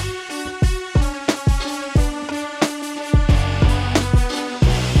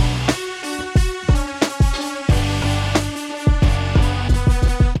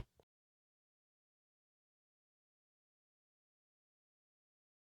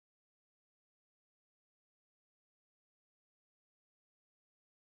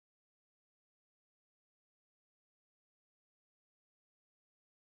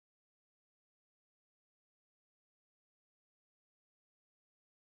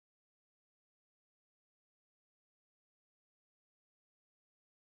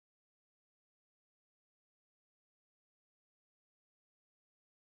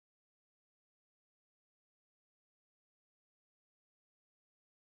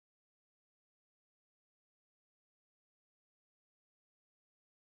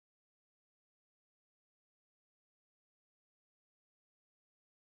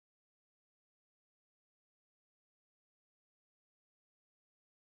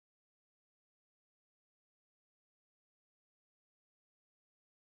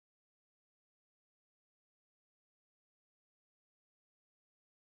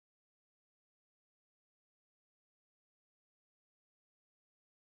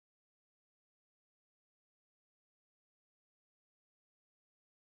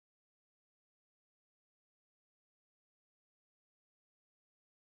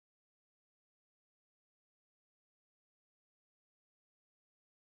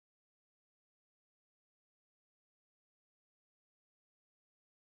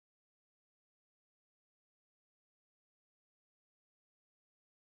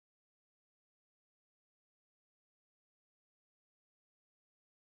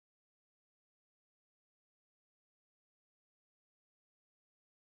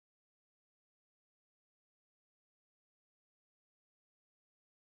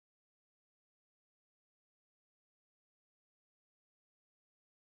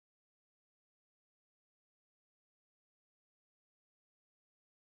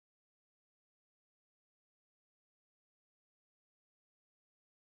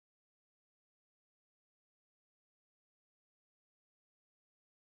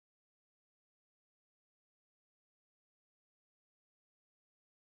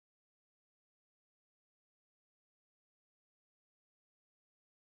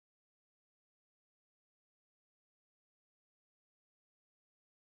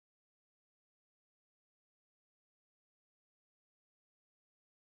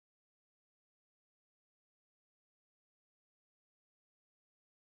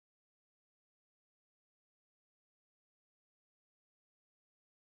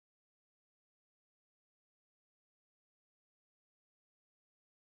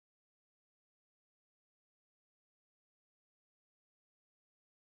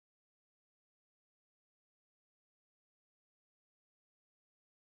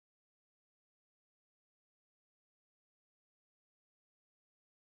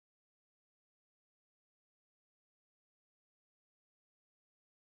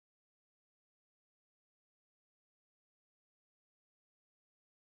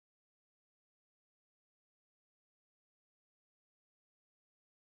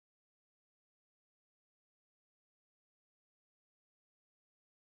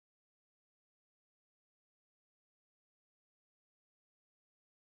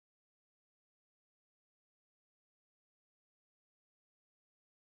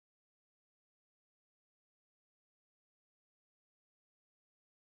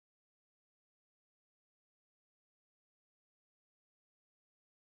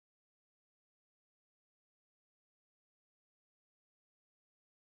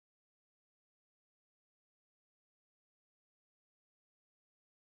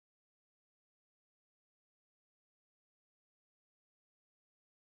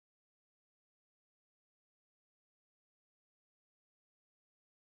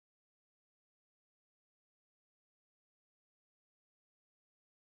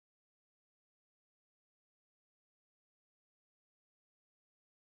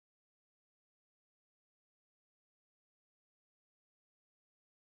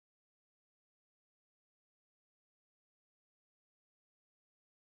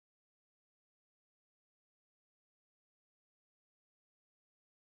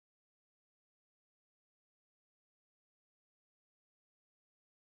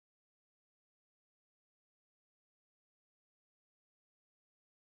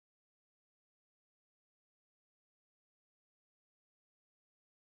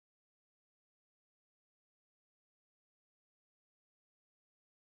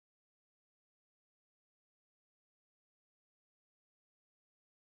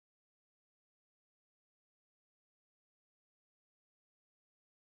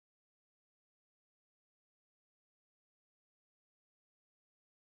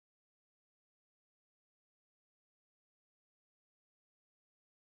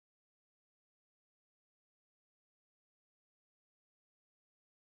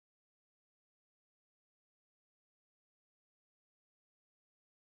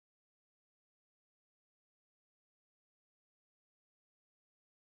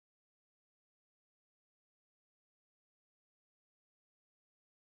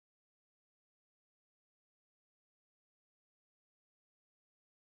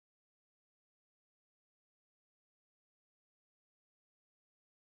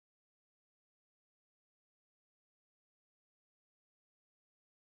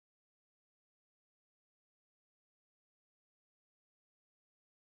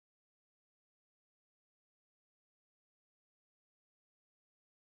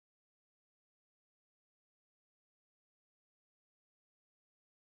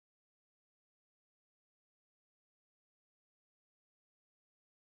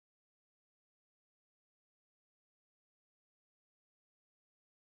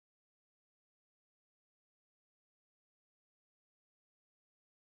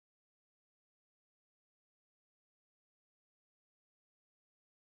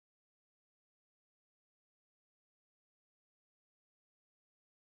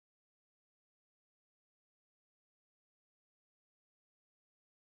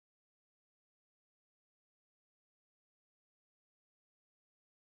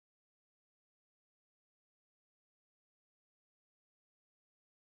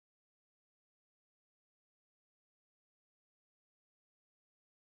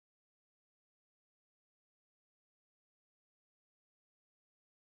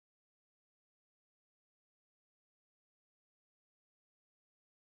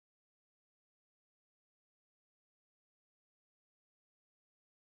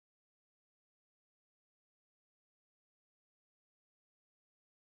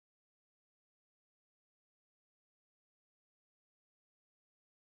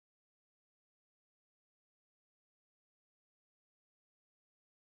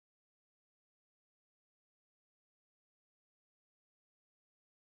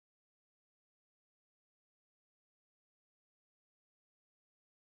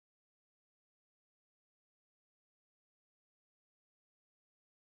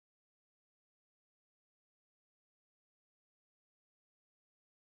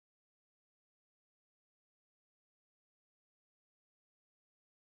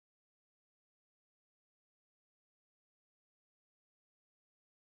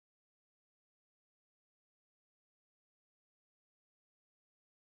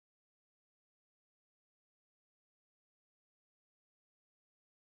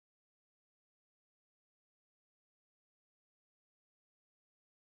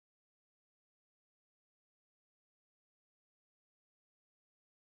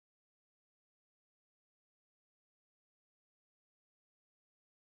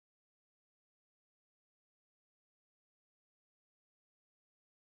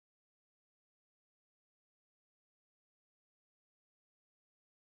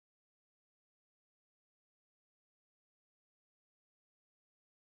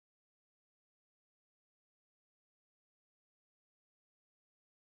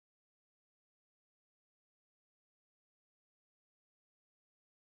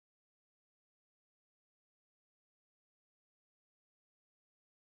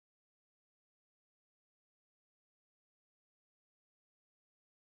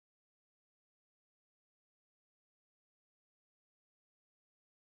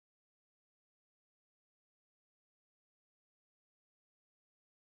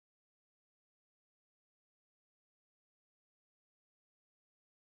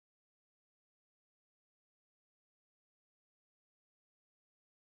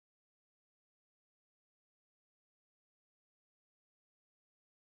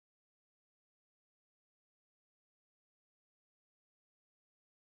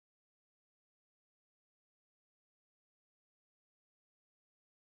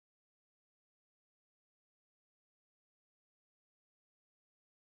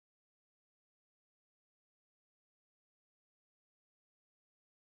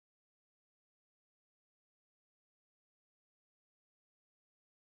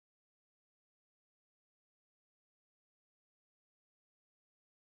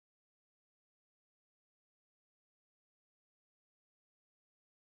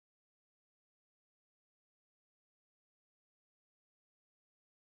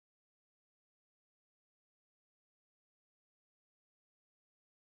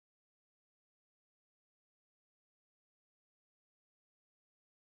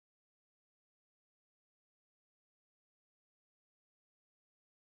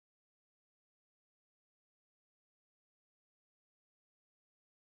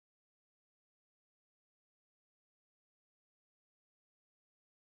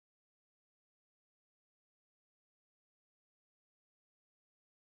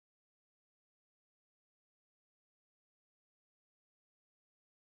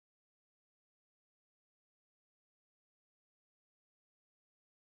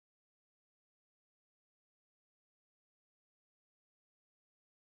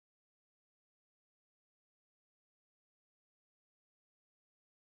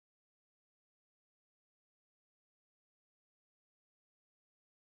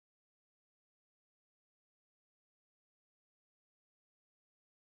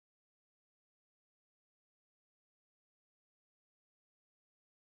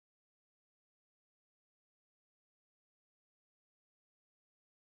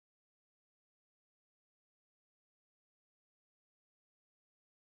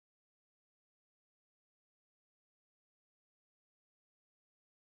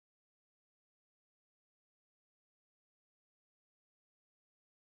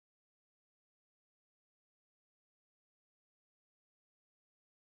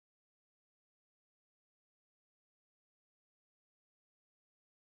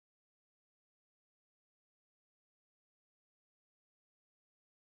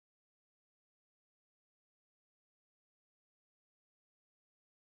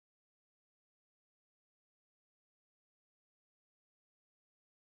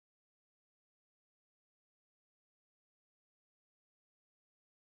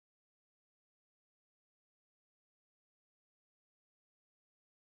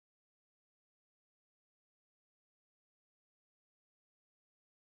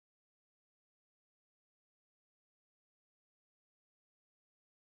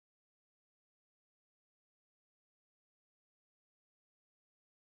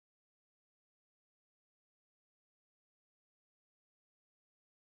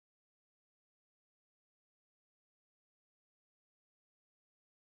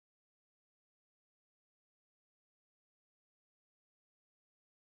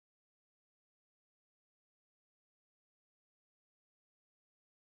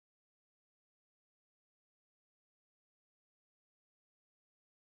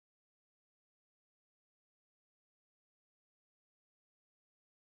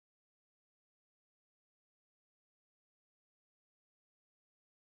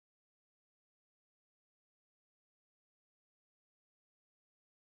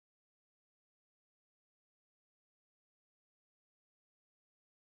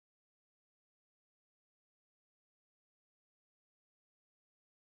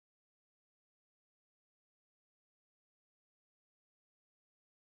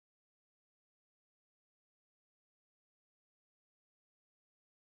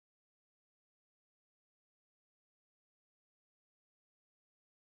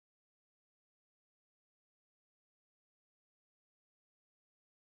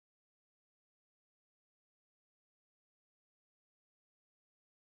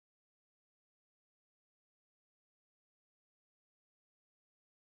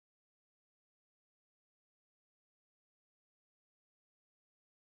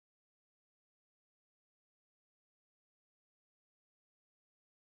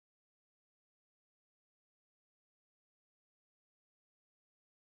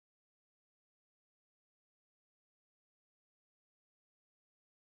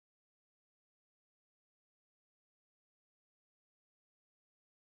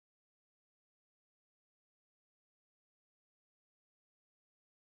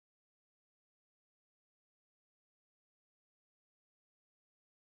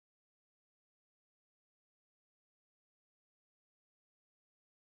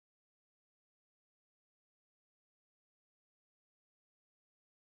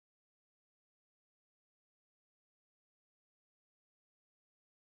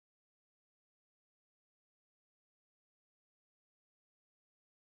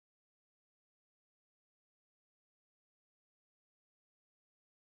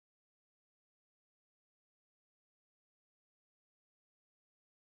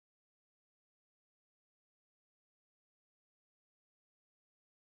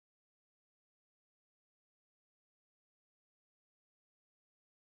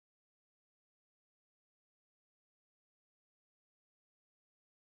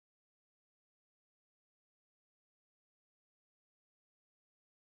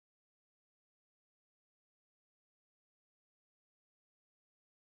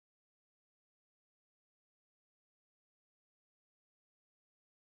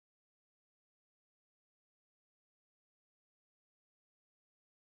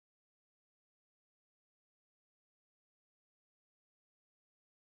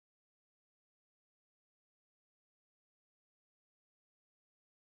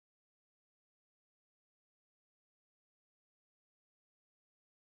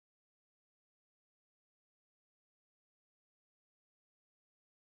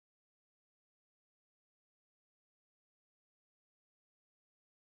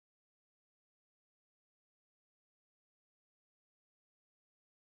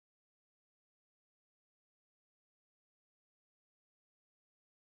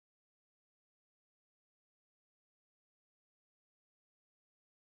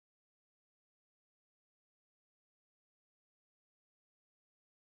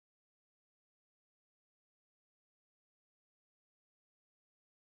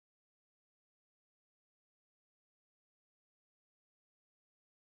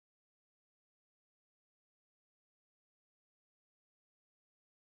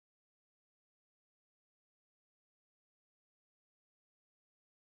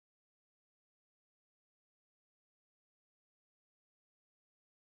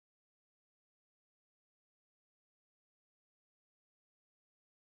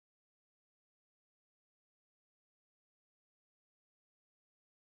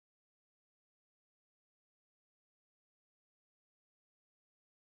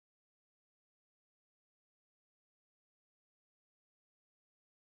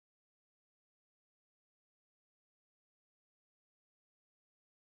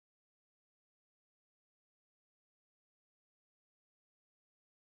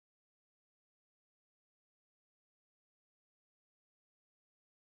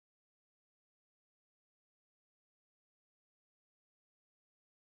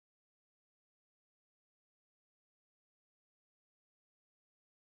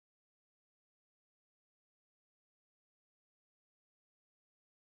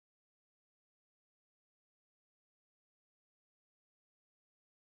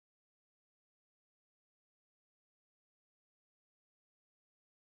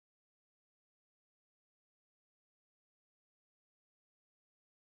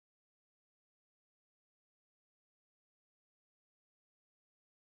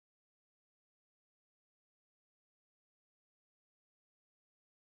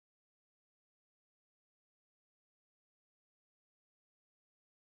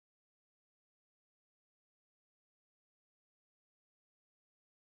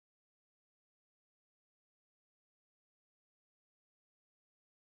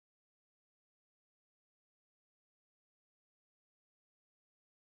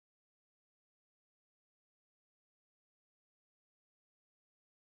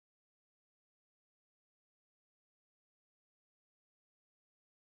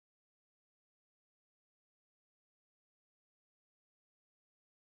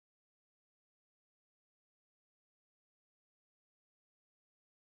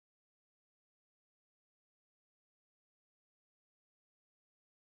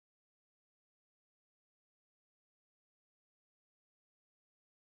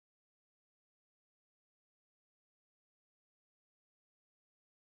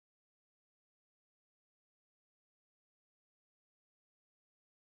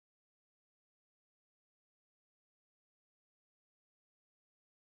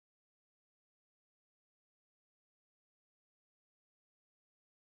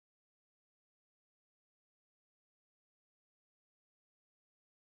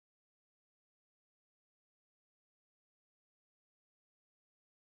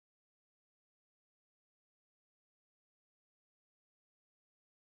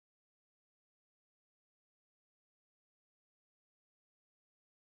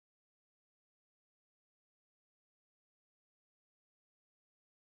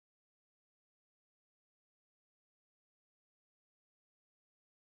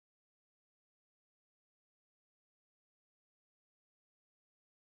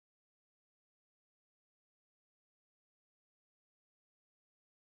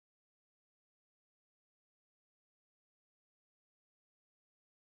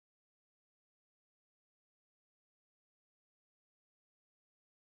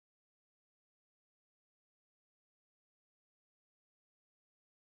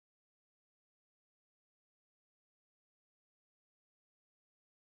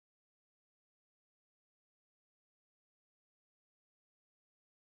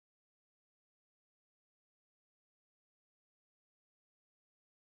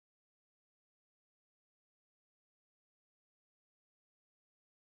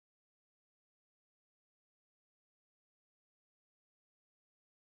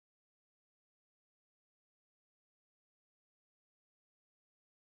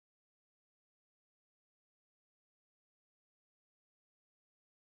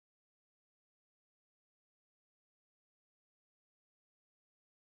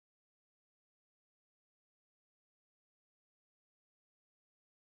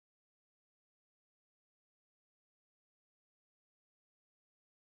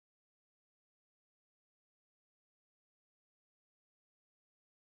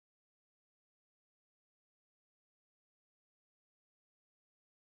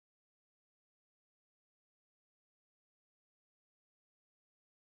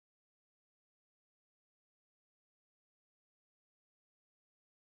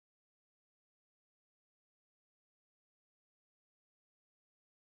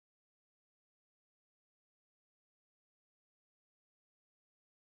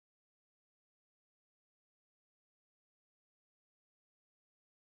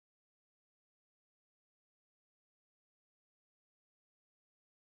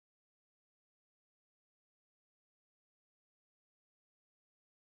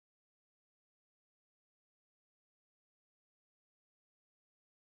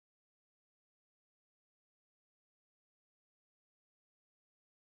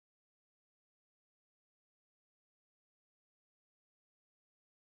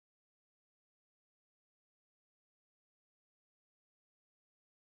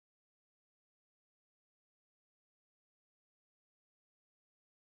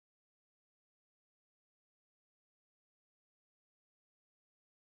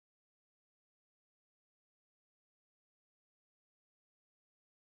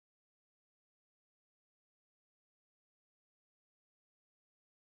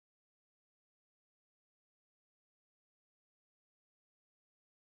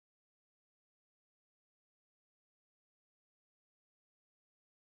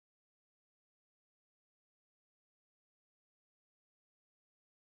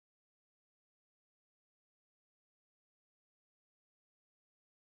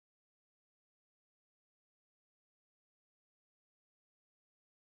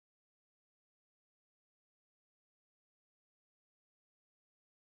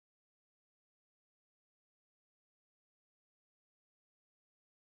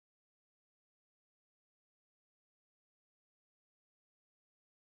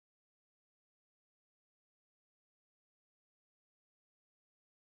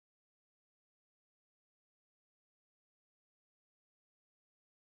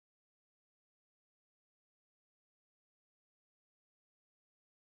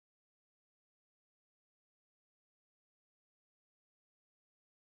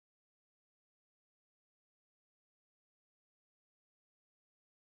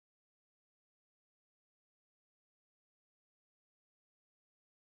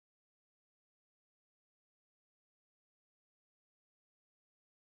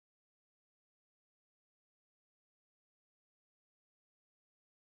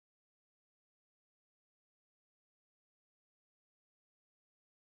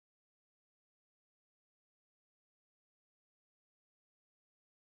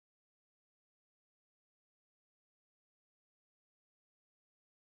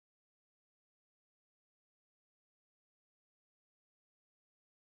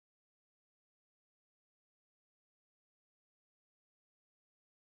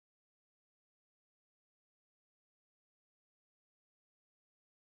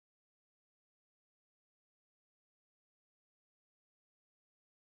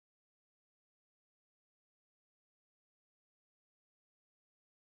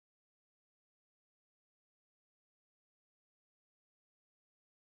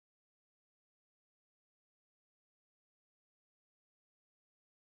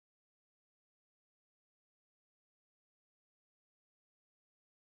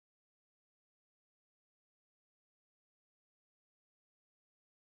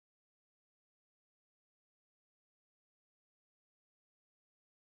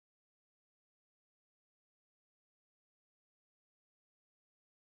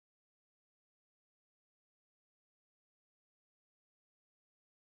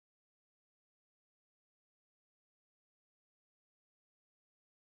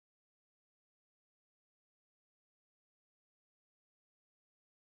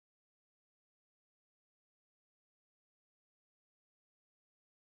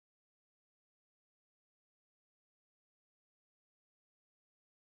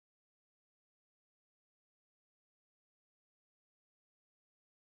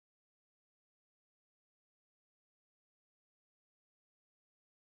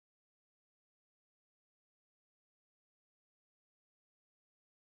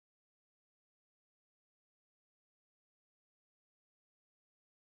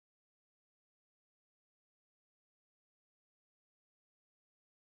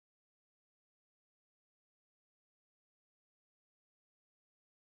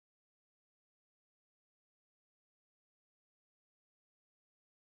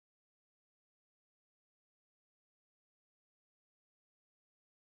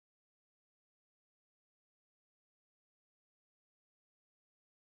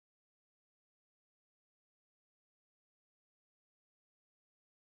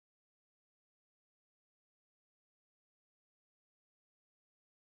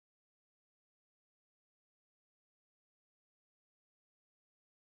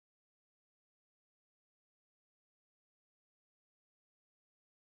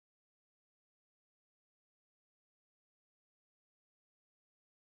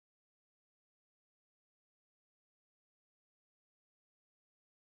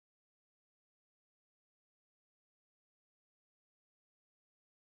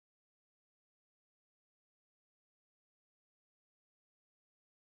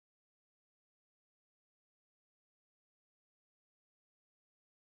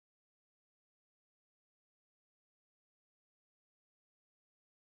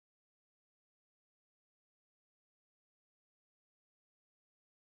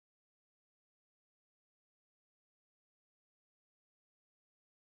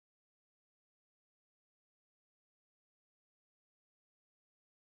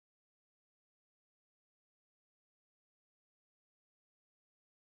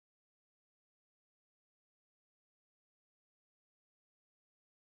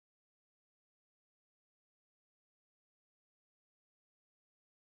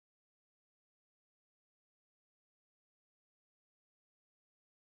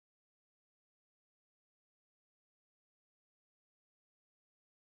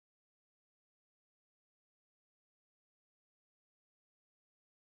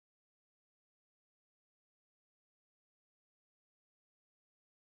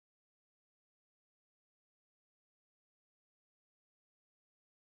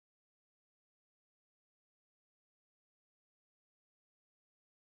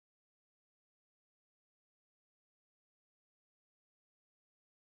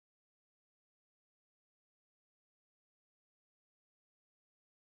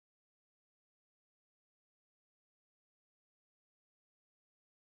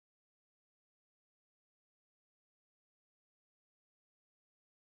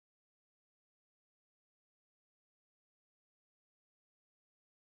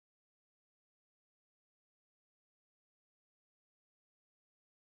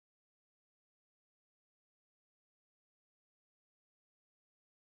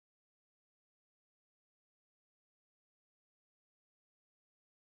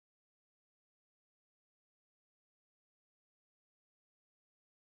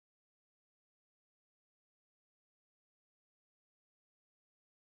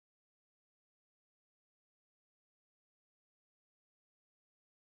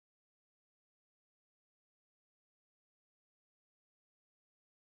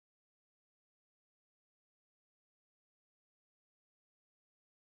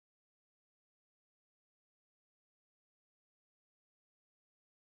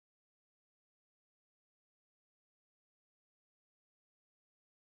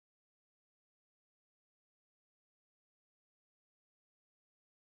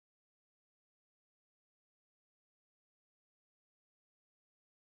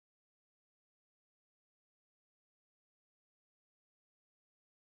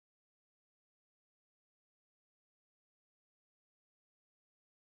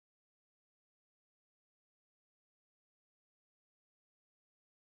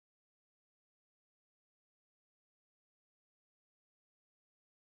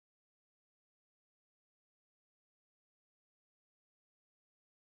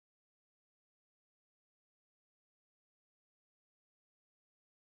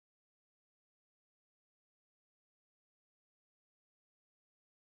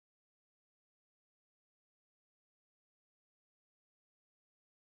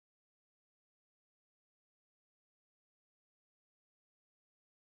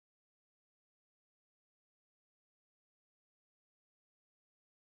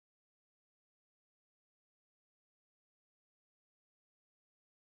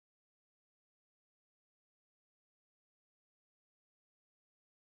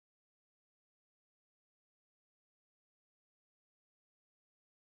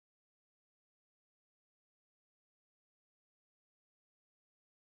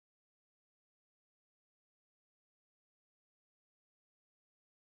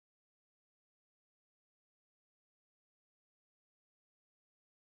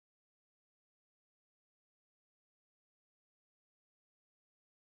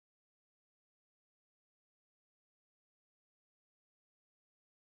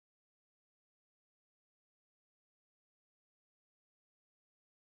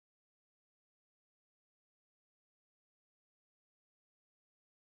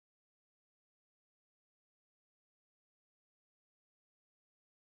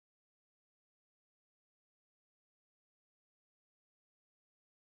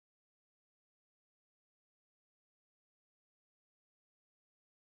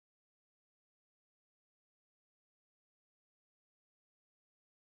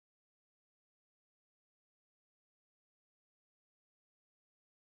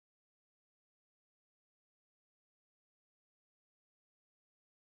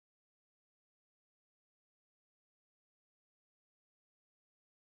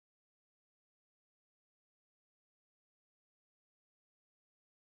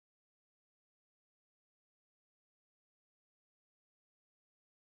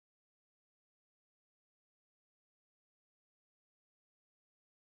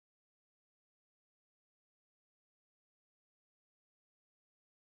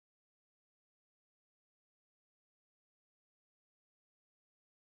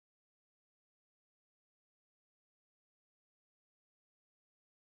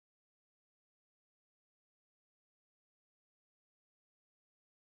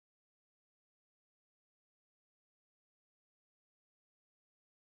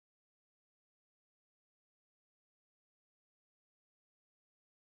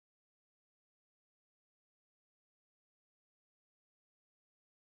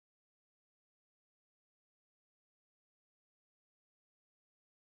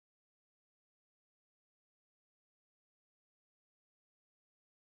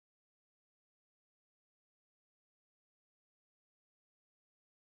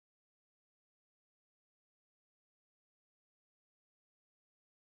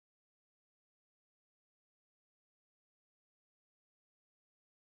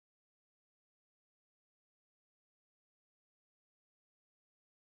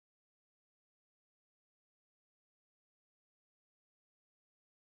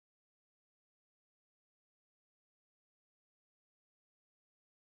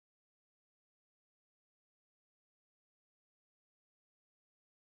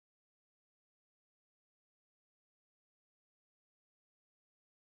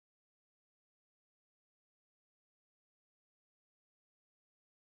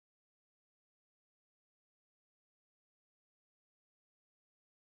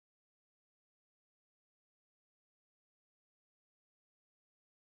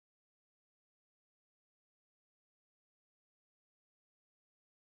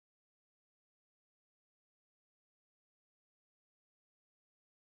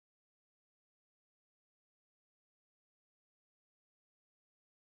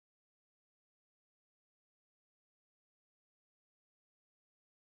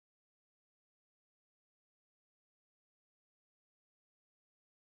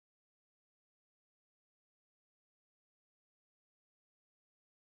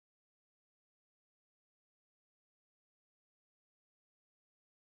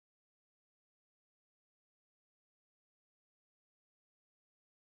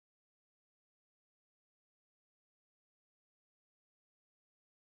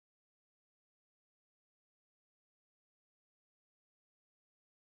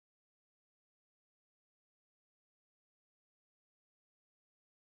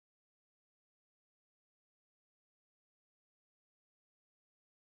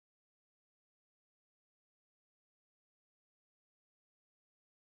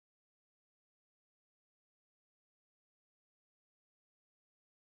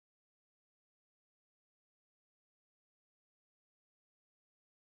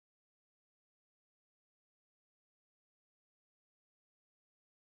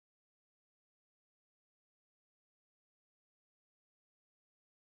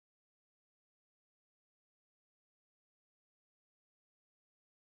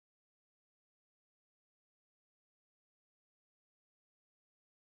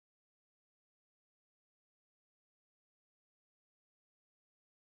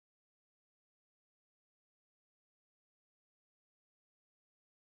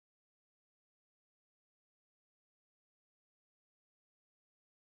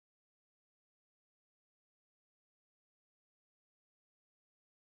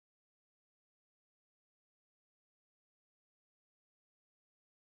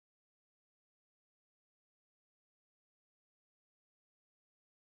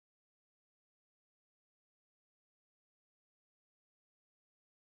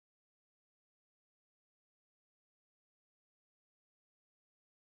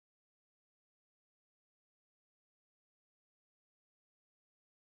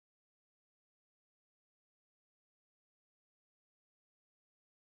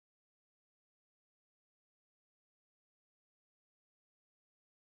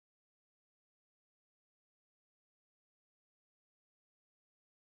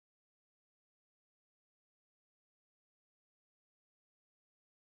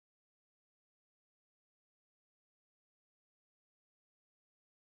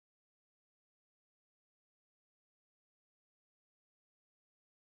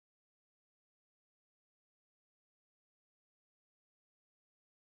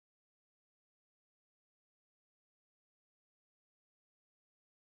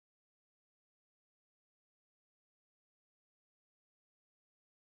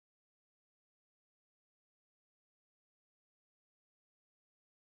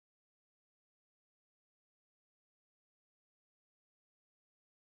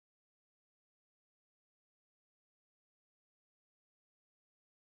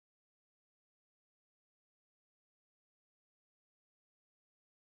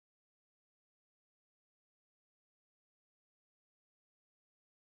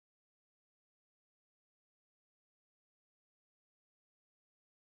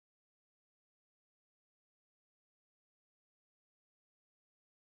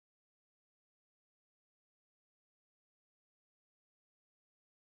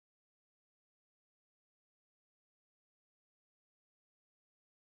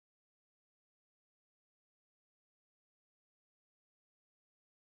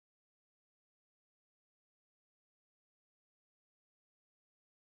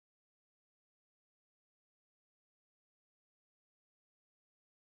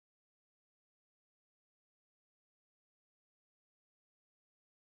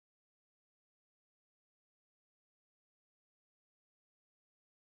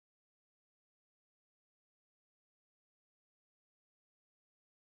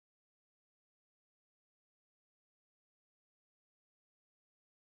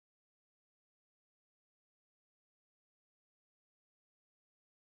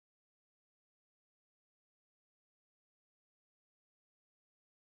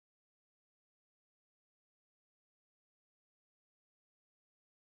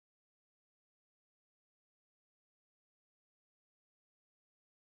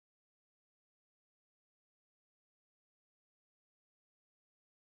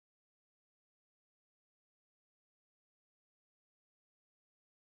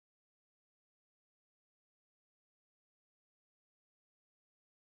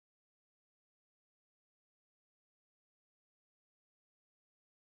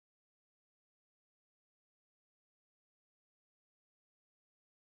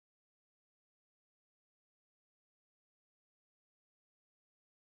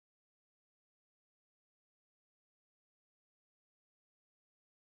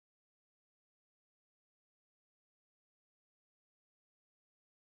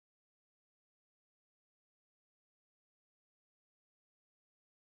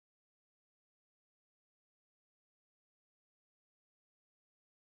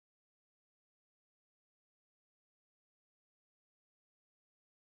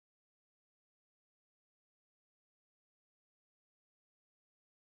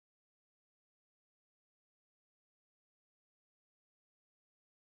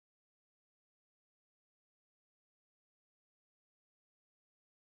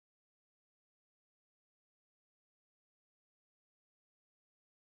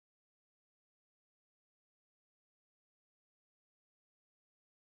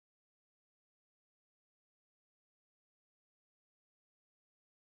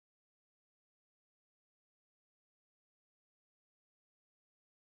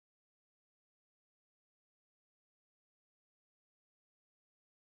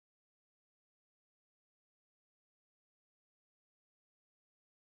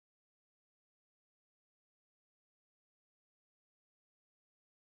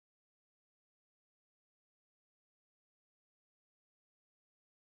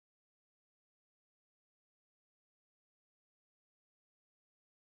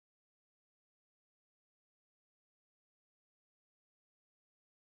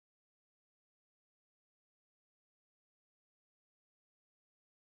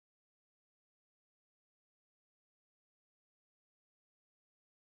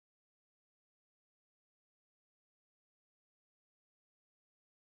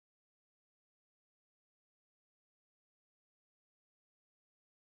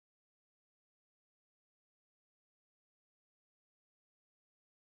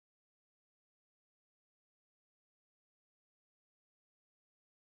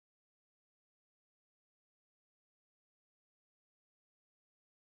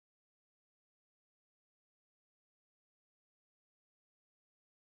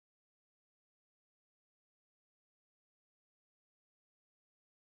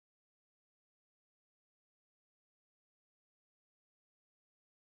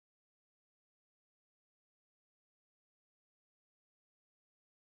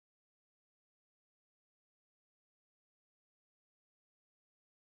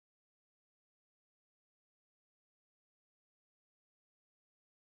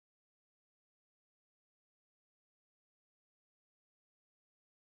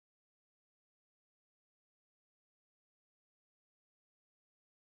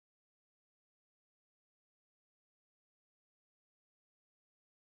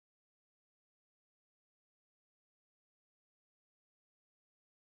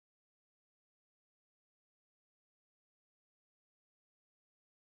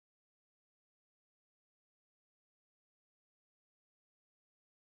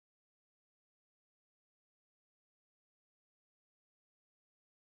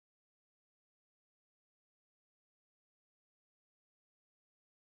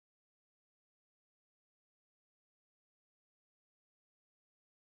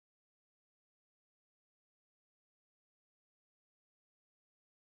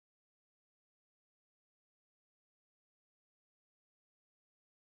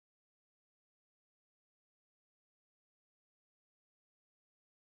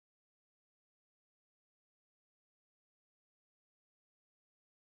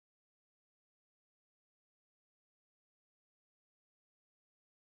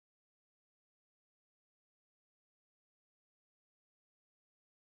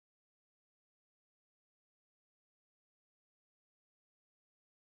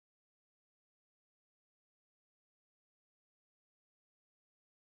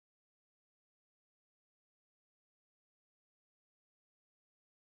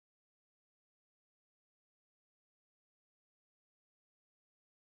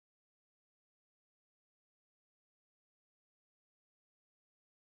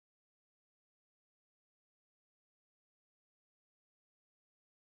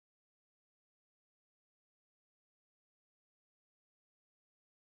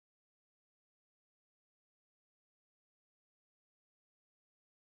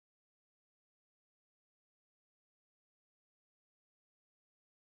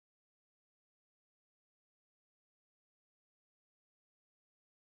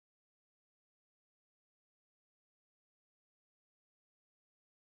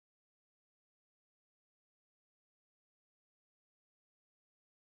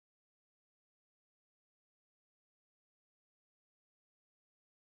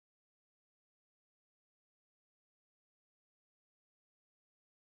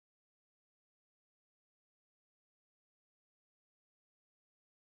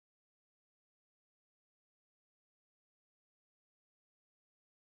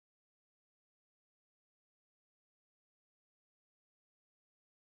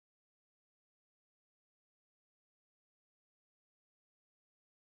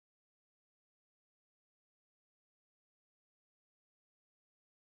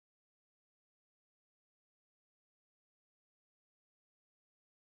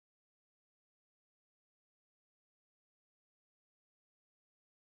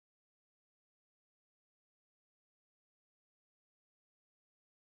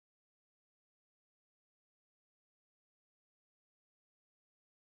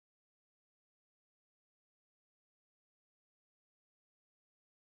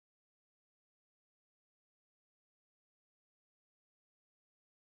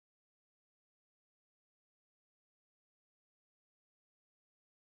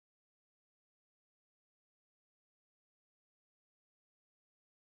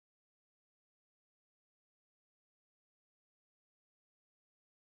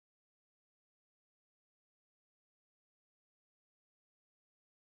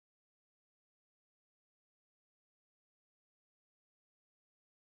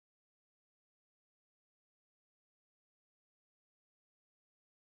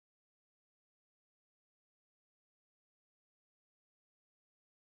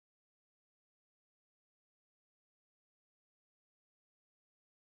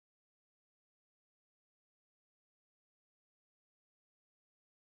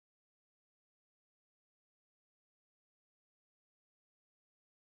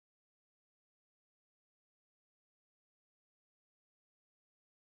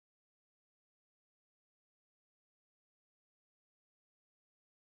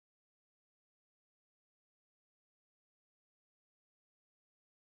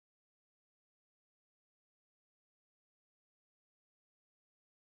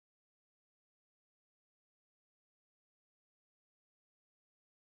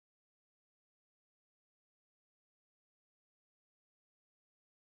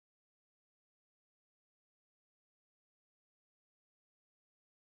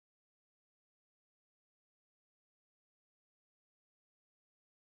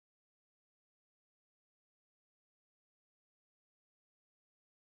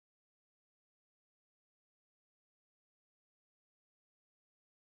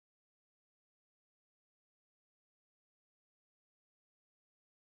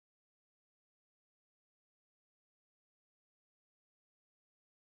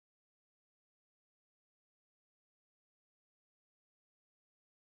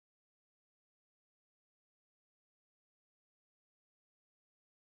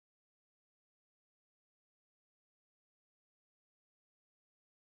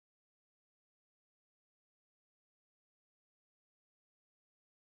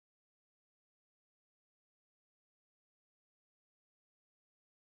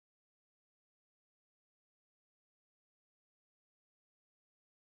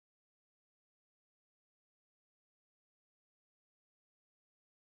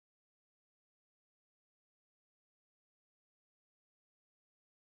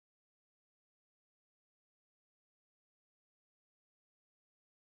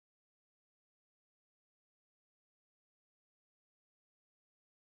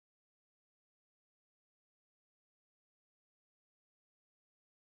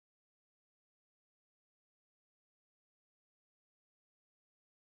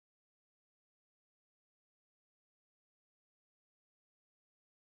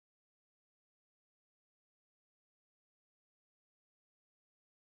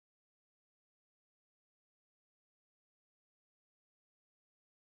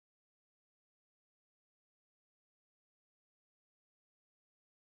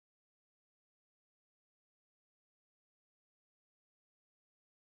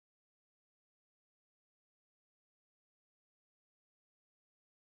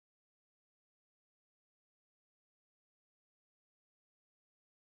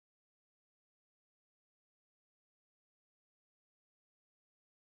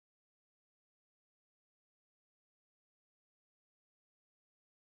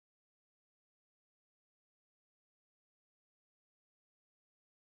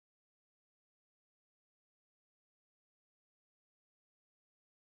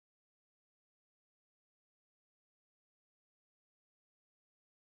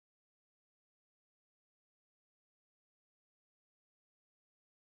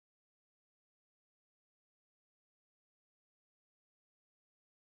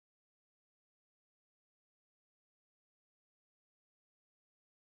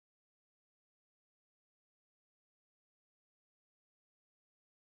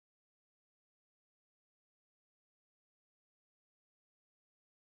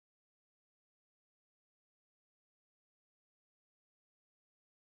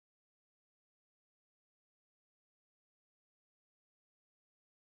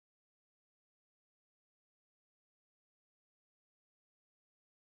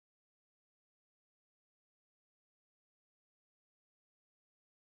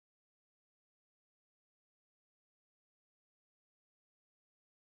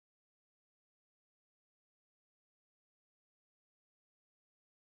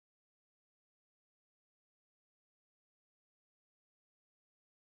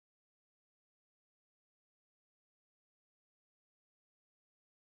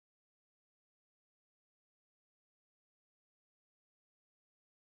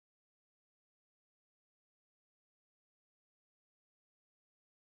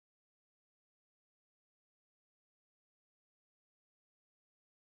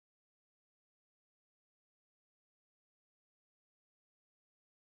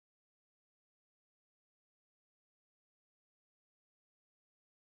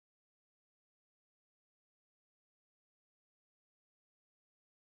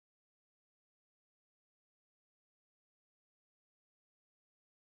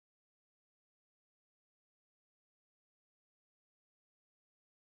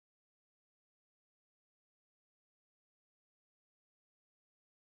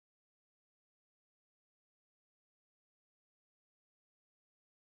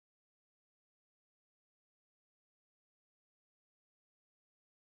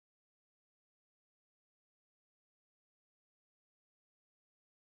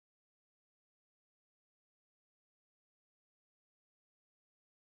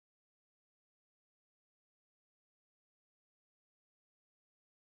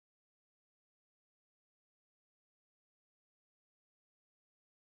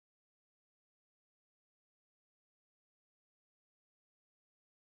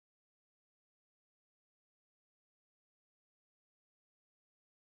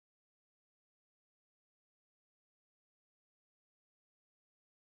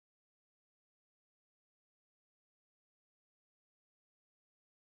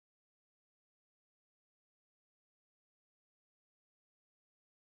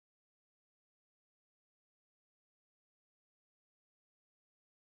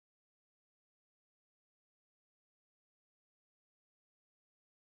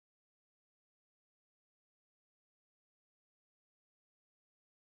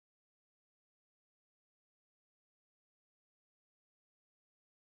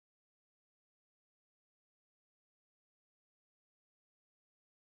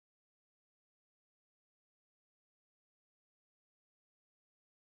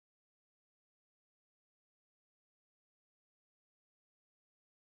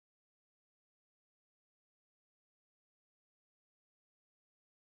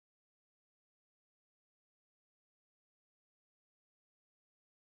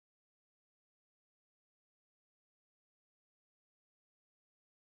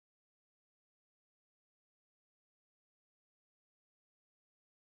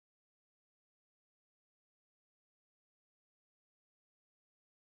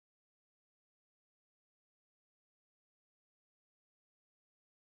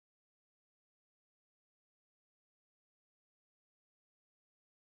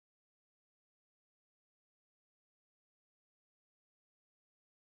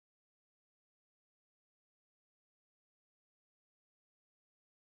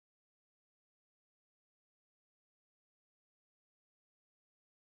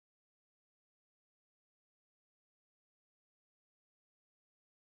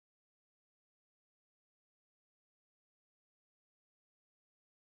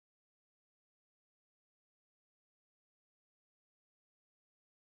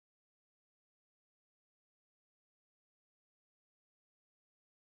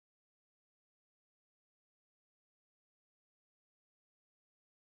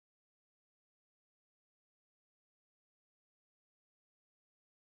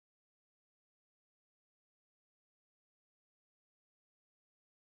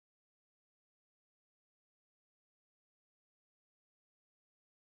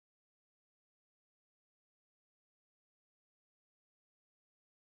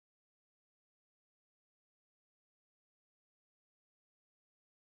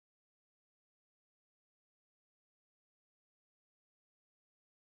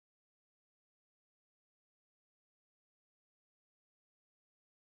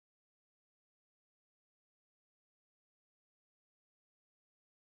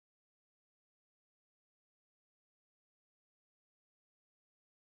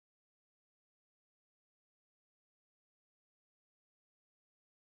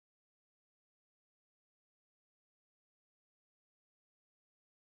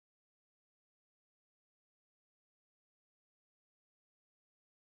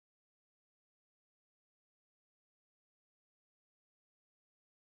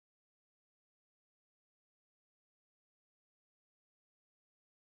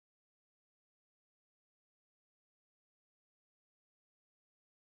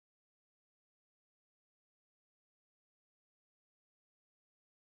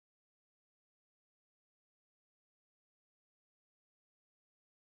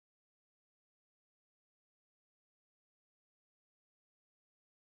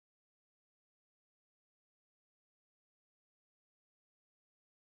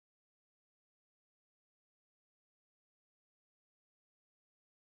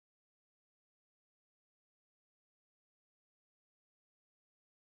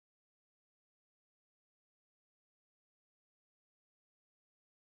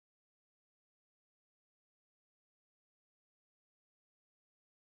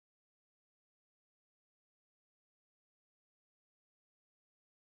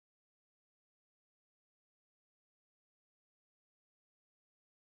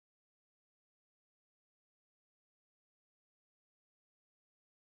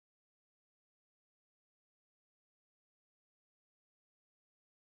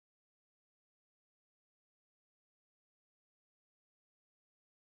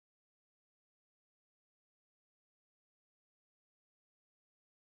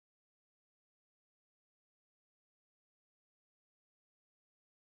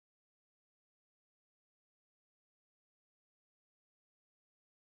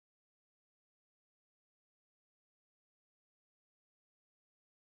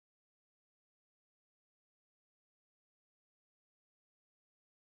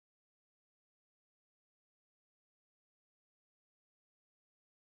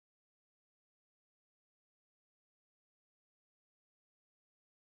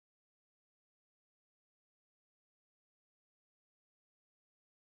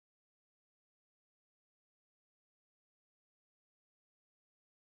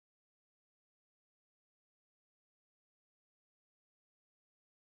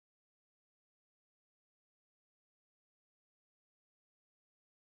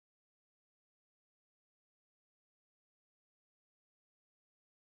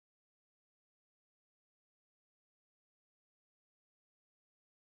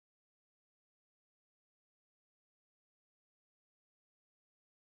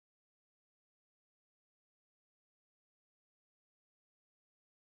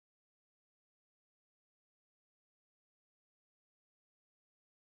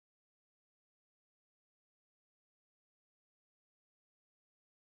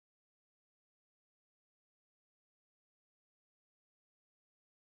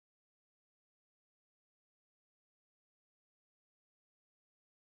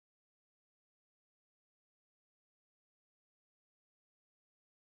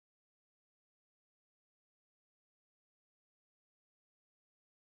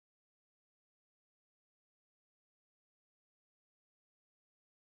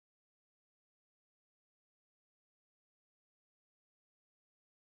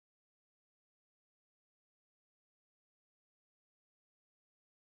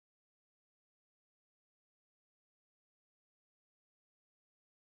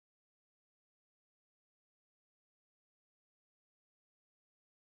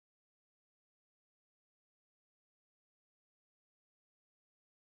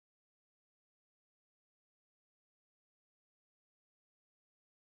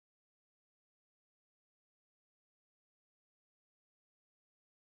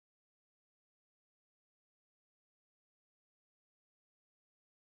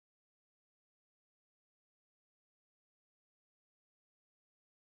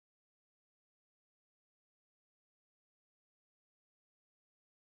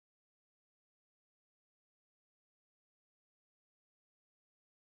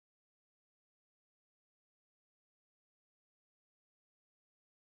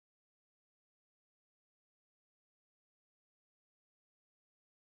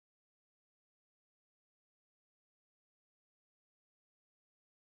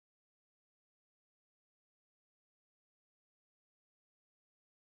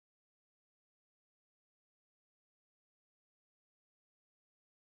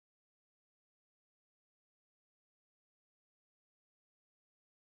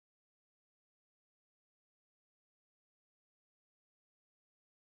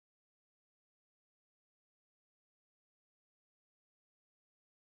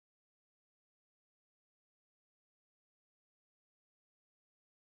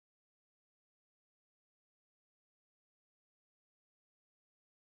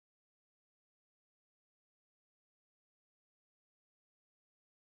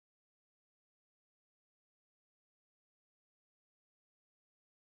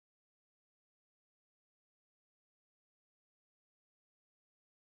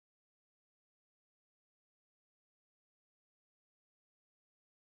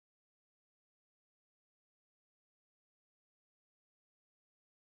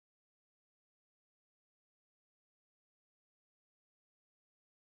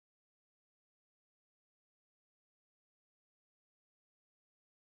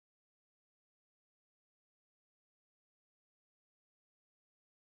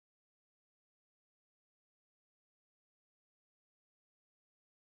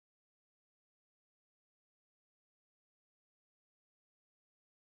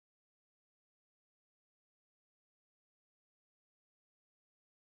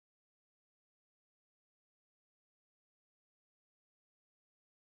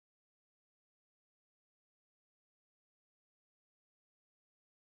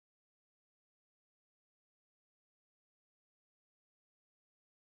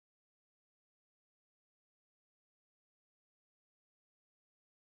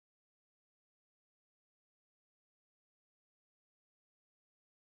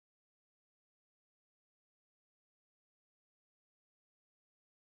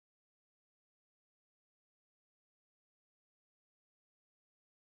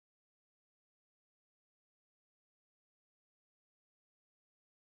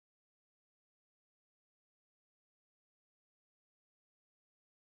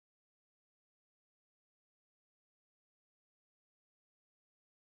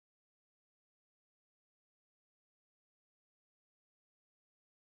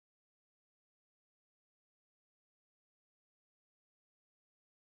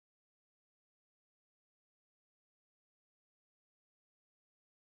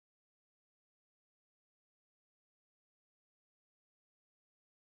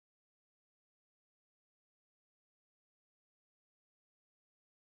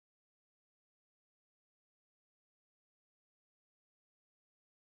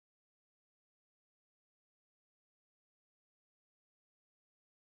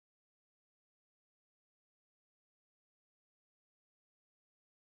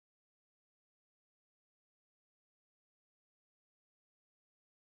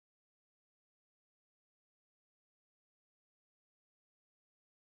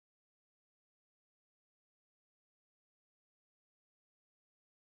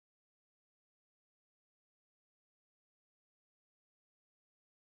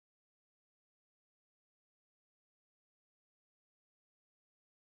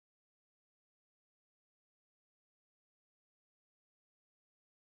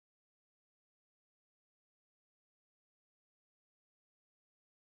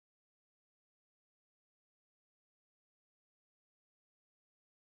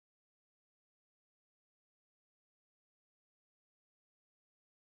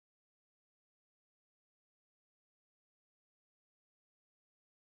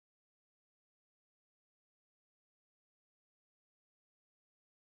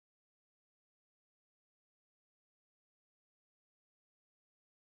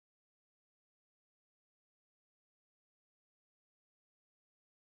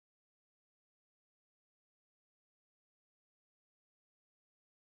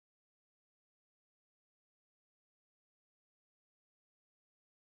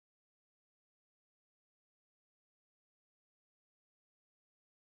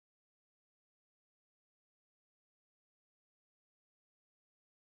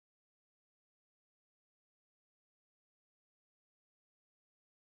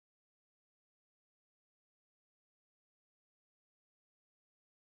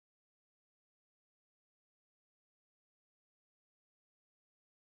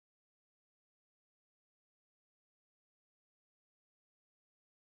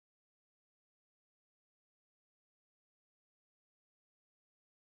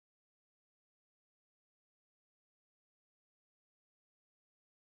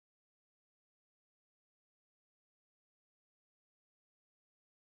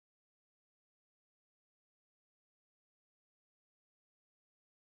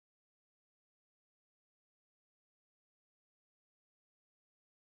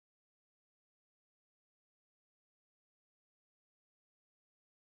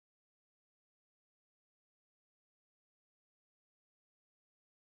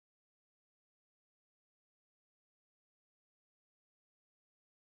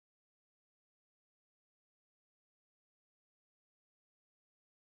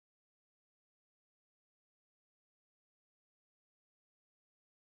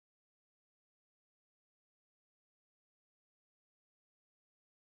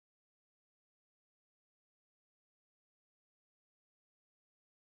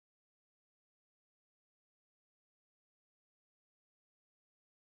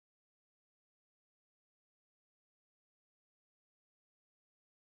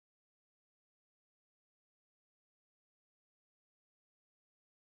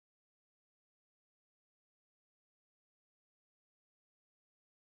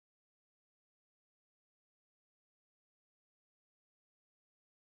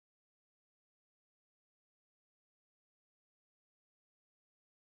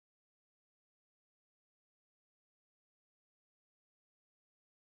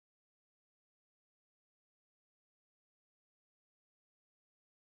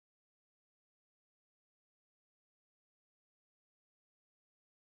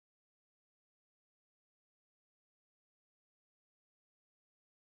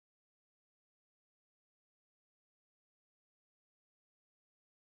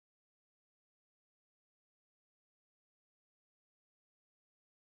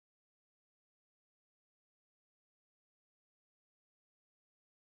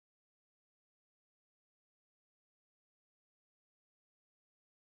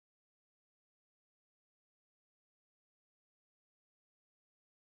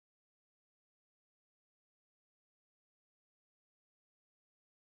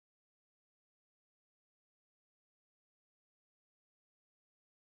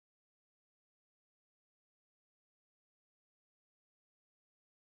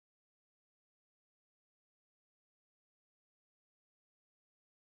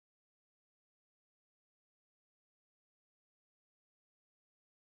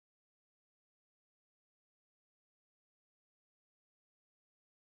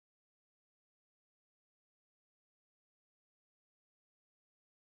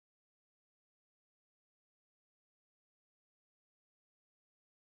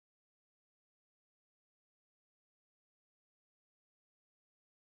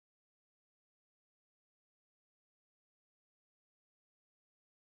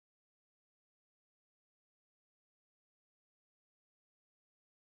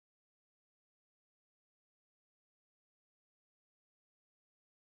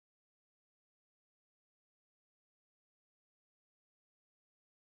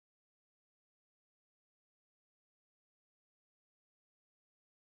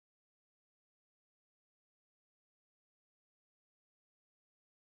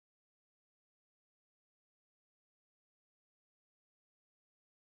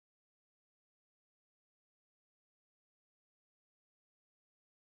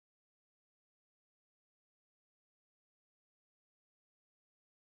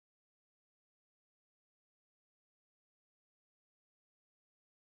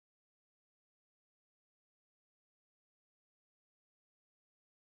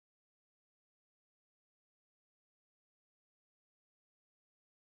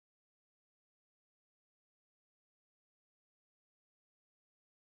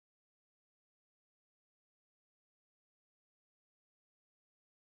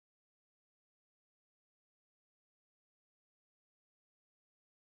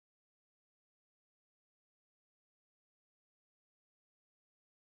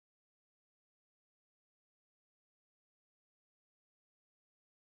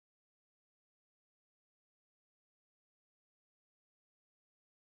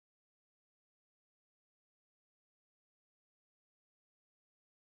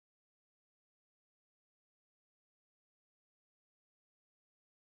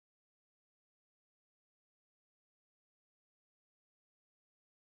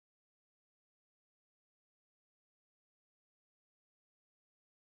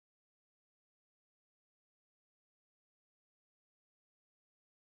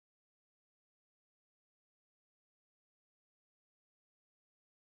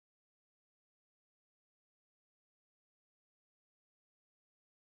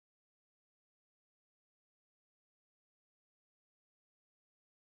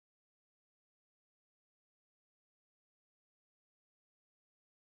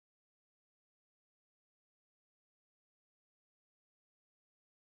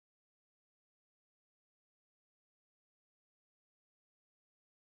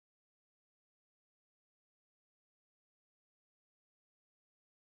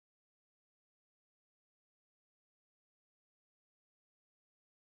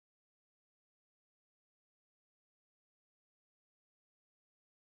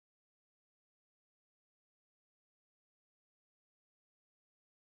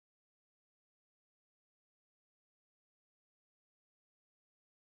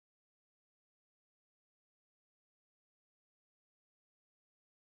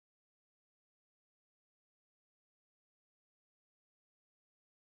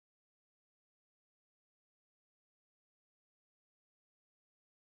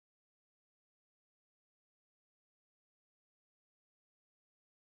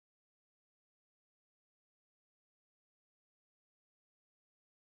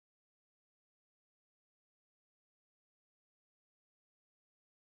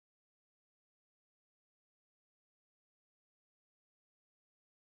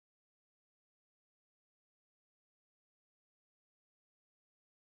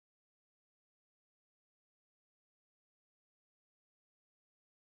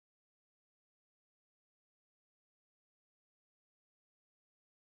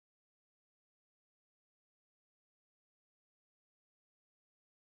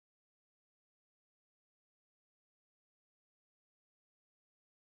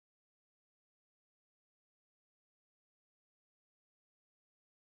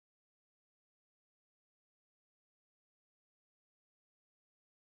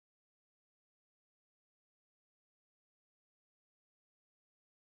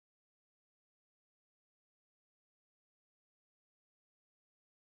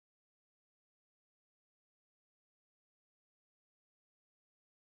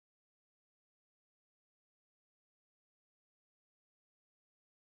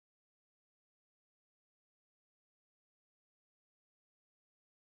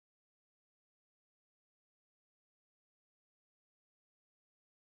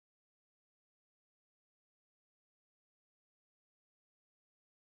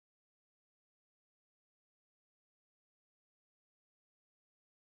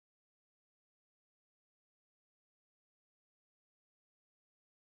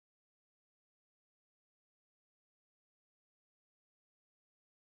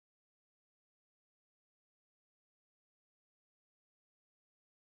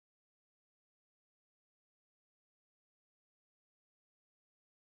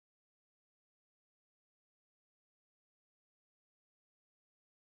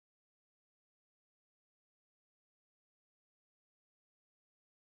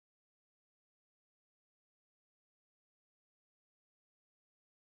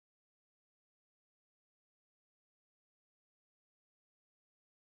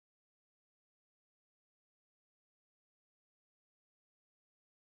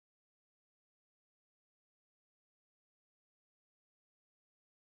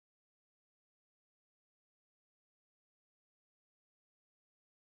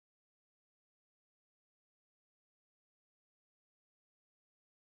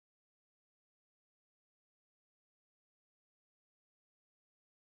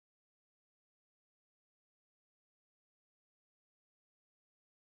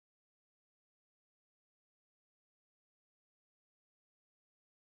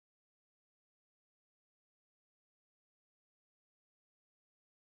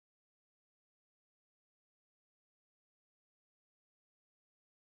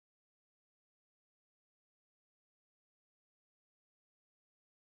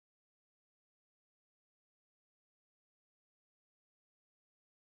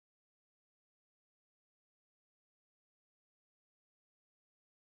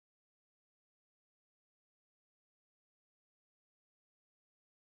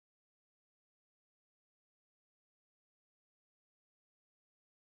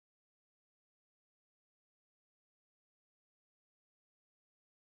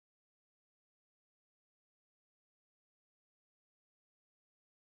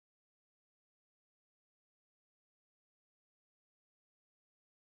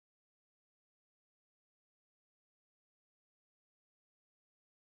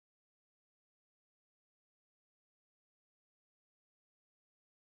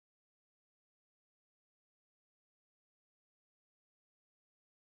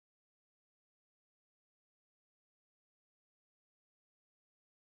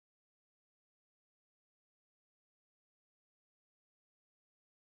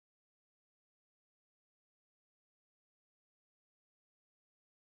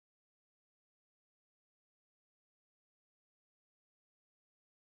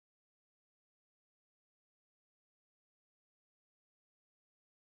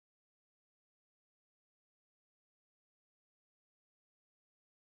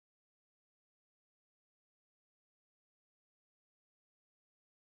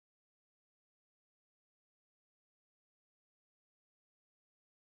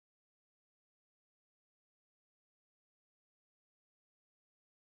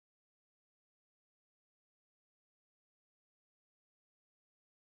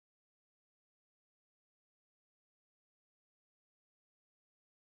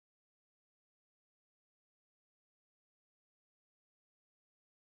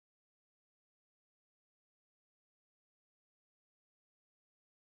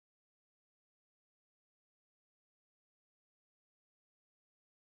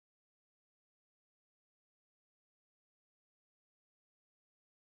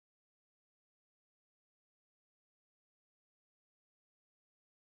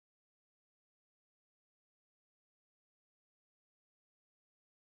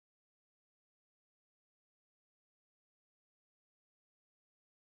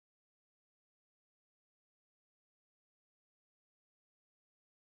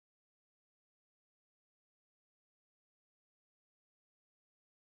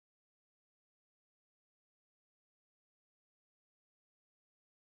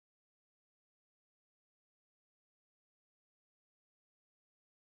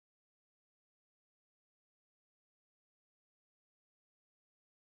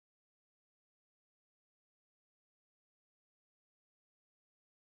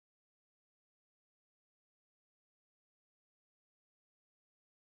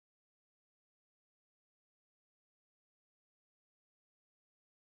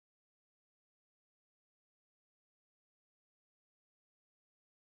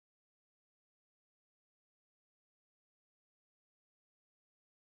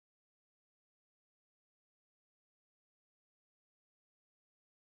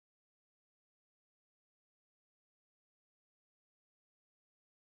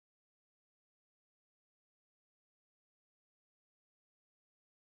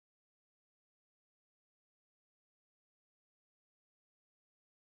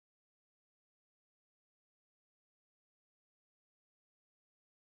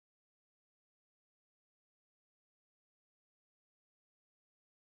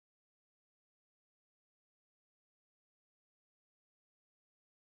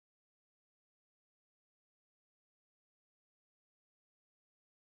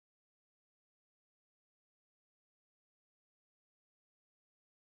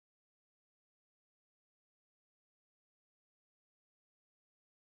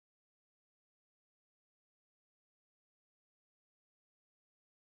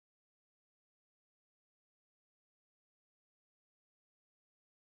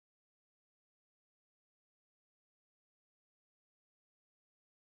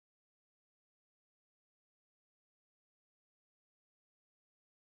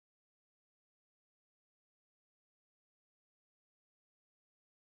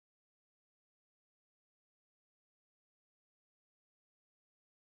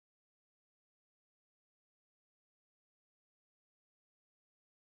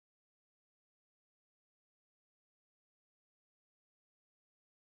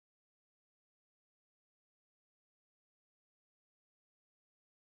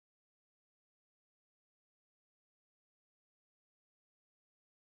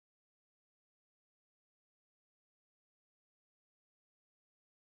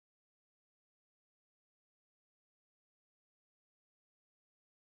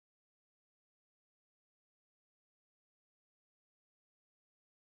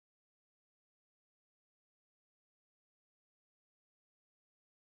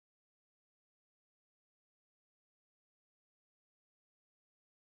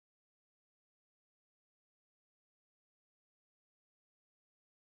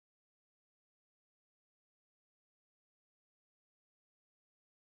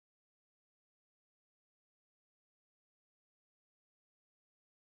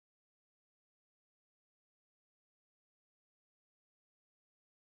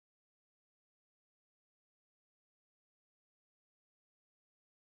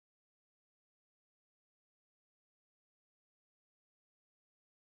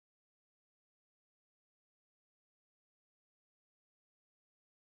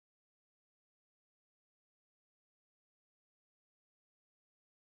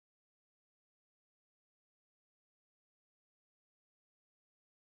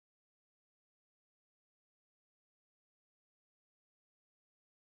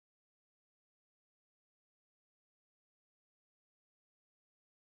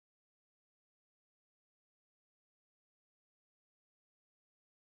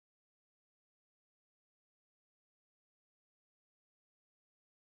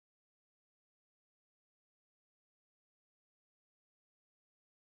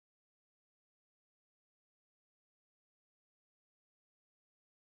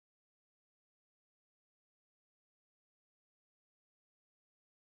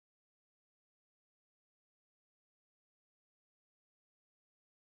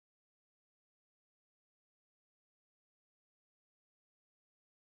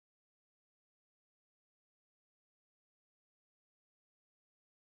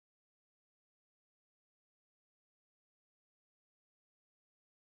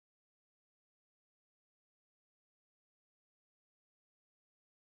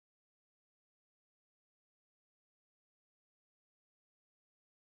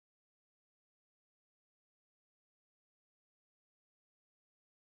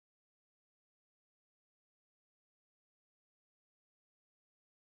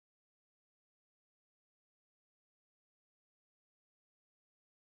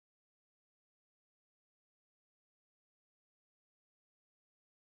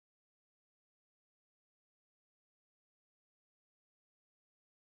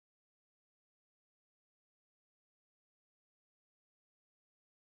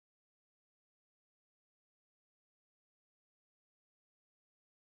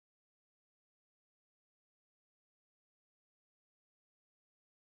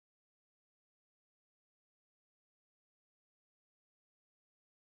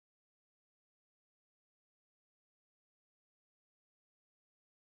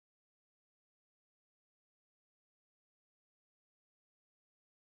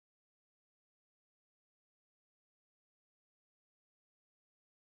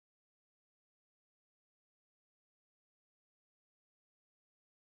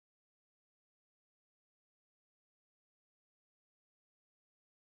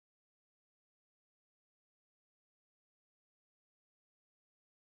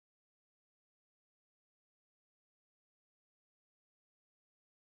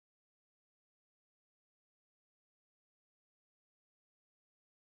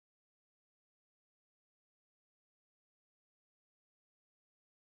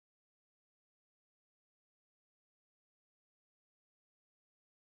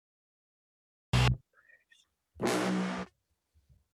 Bye.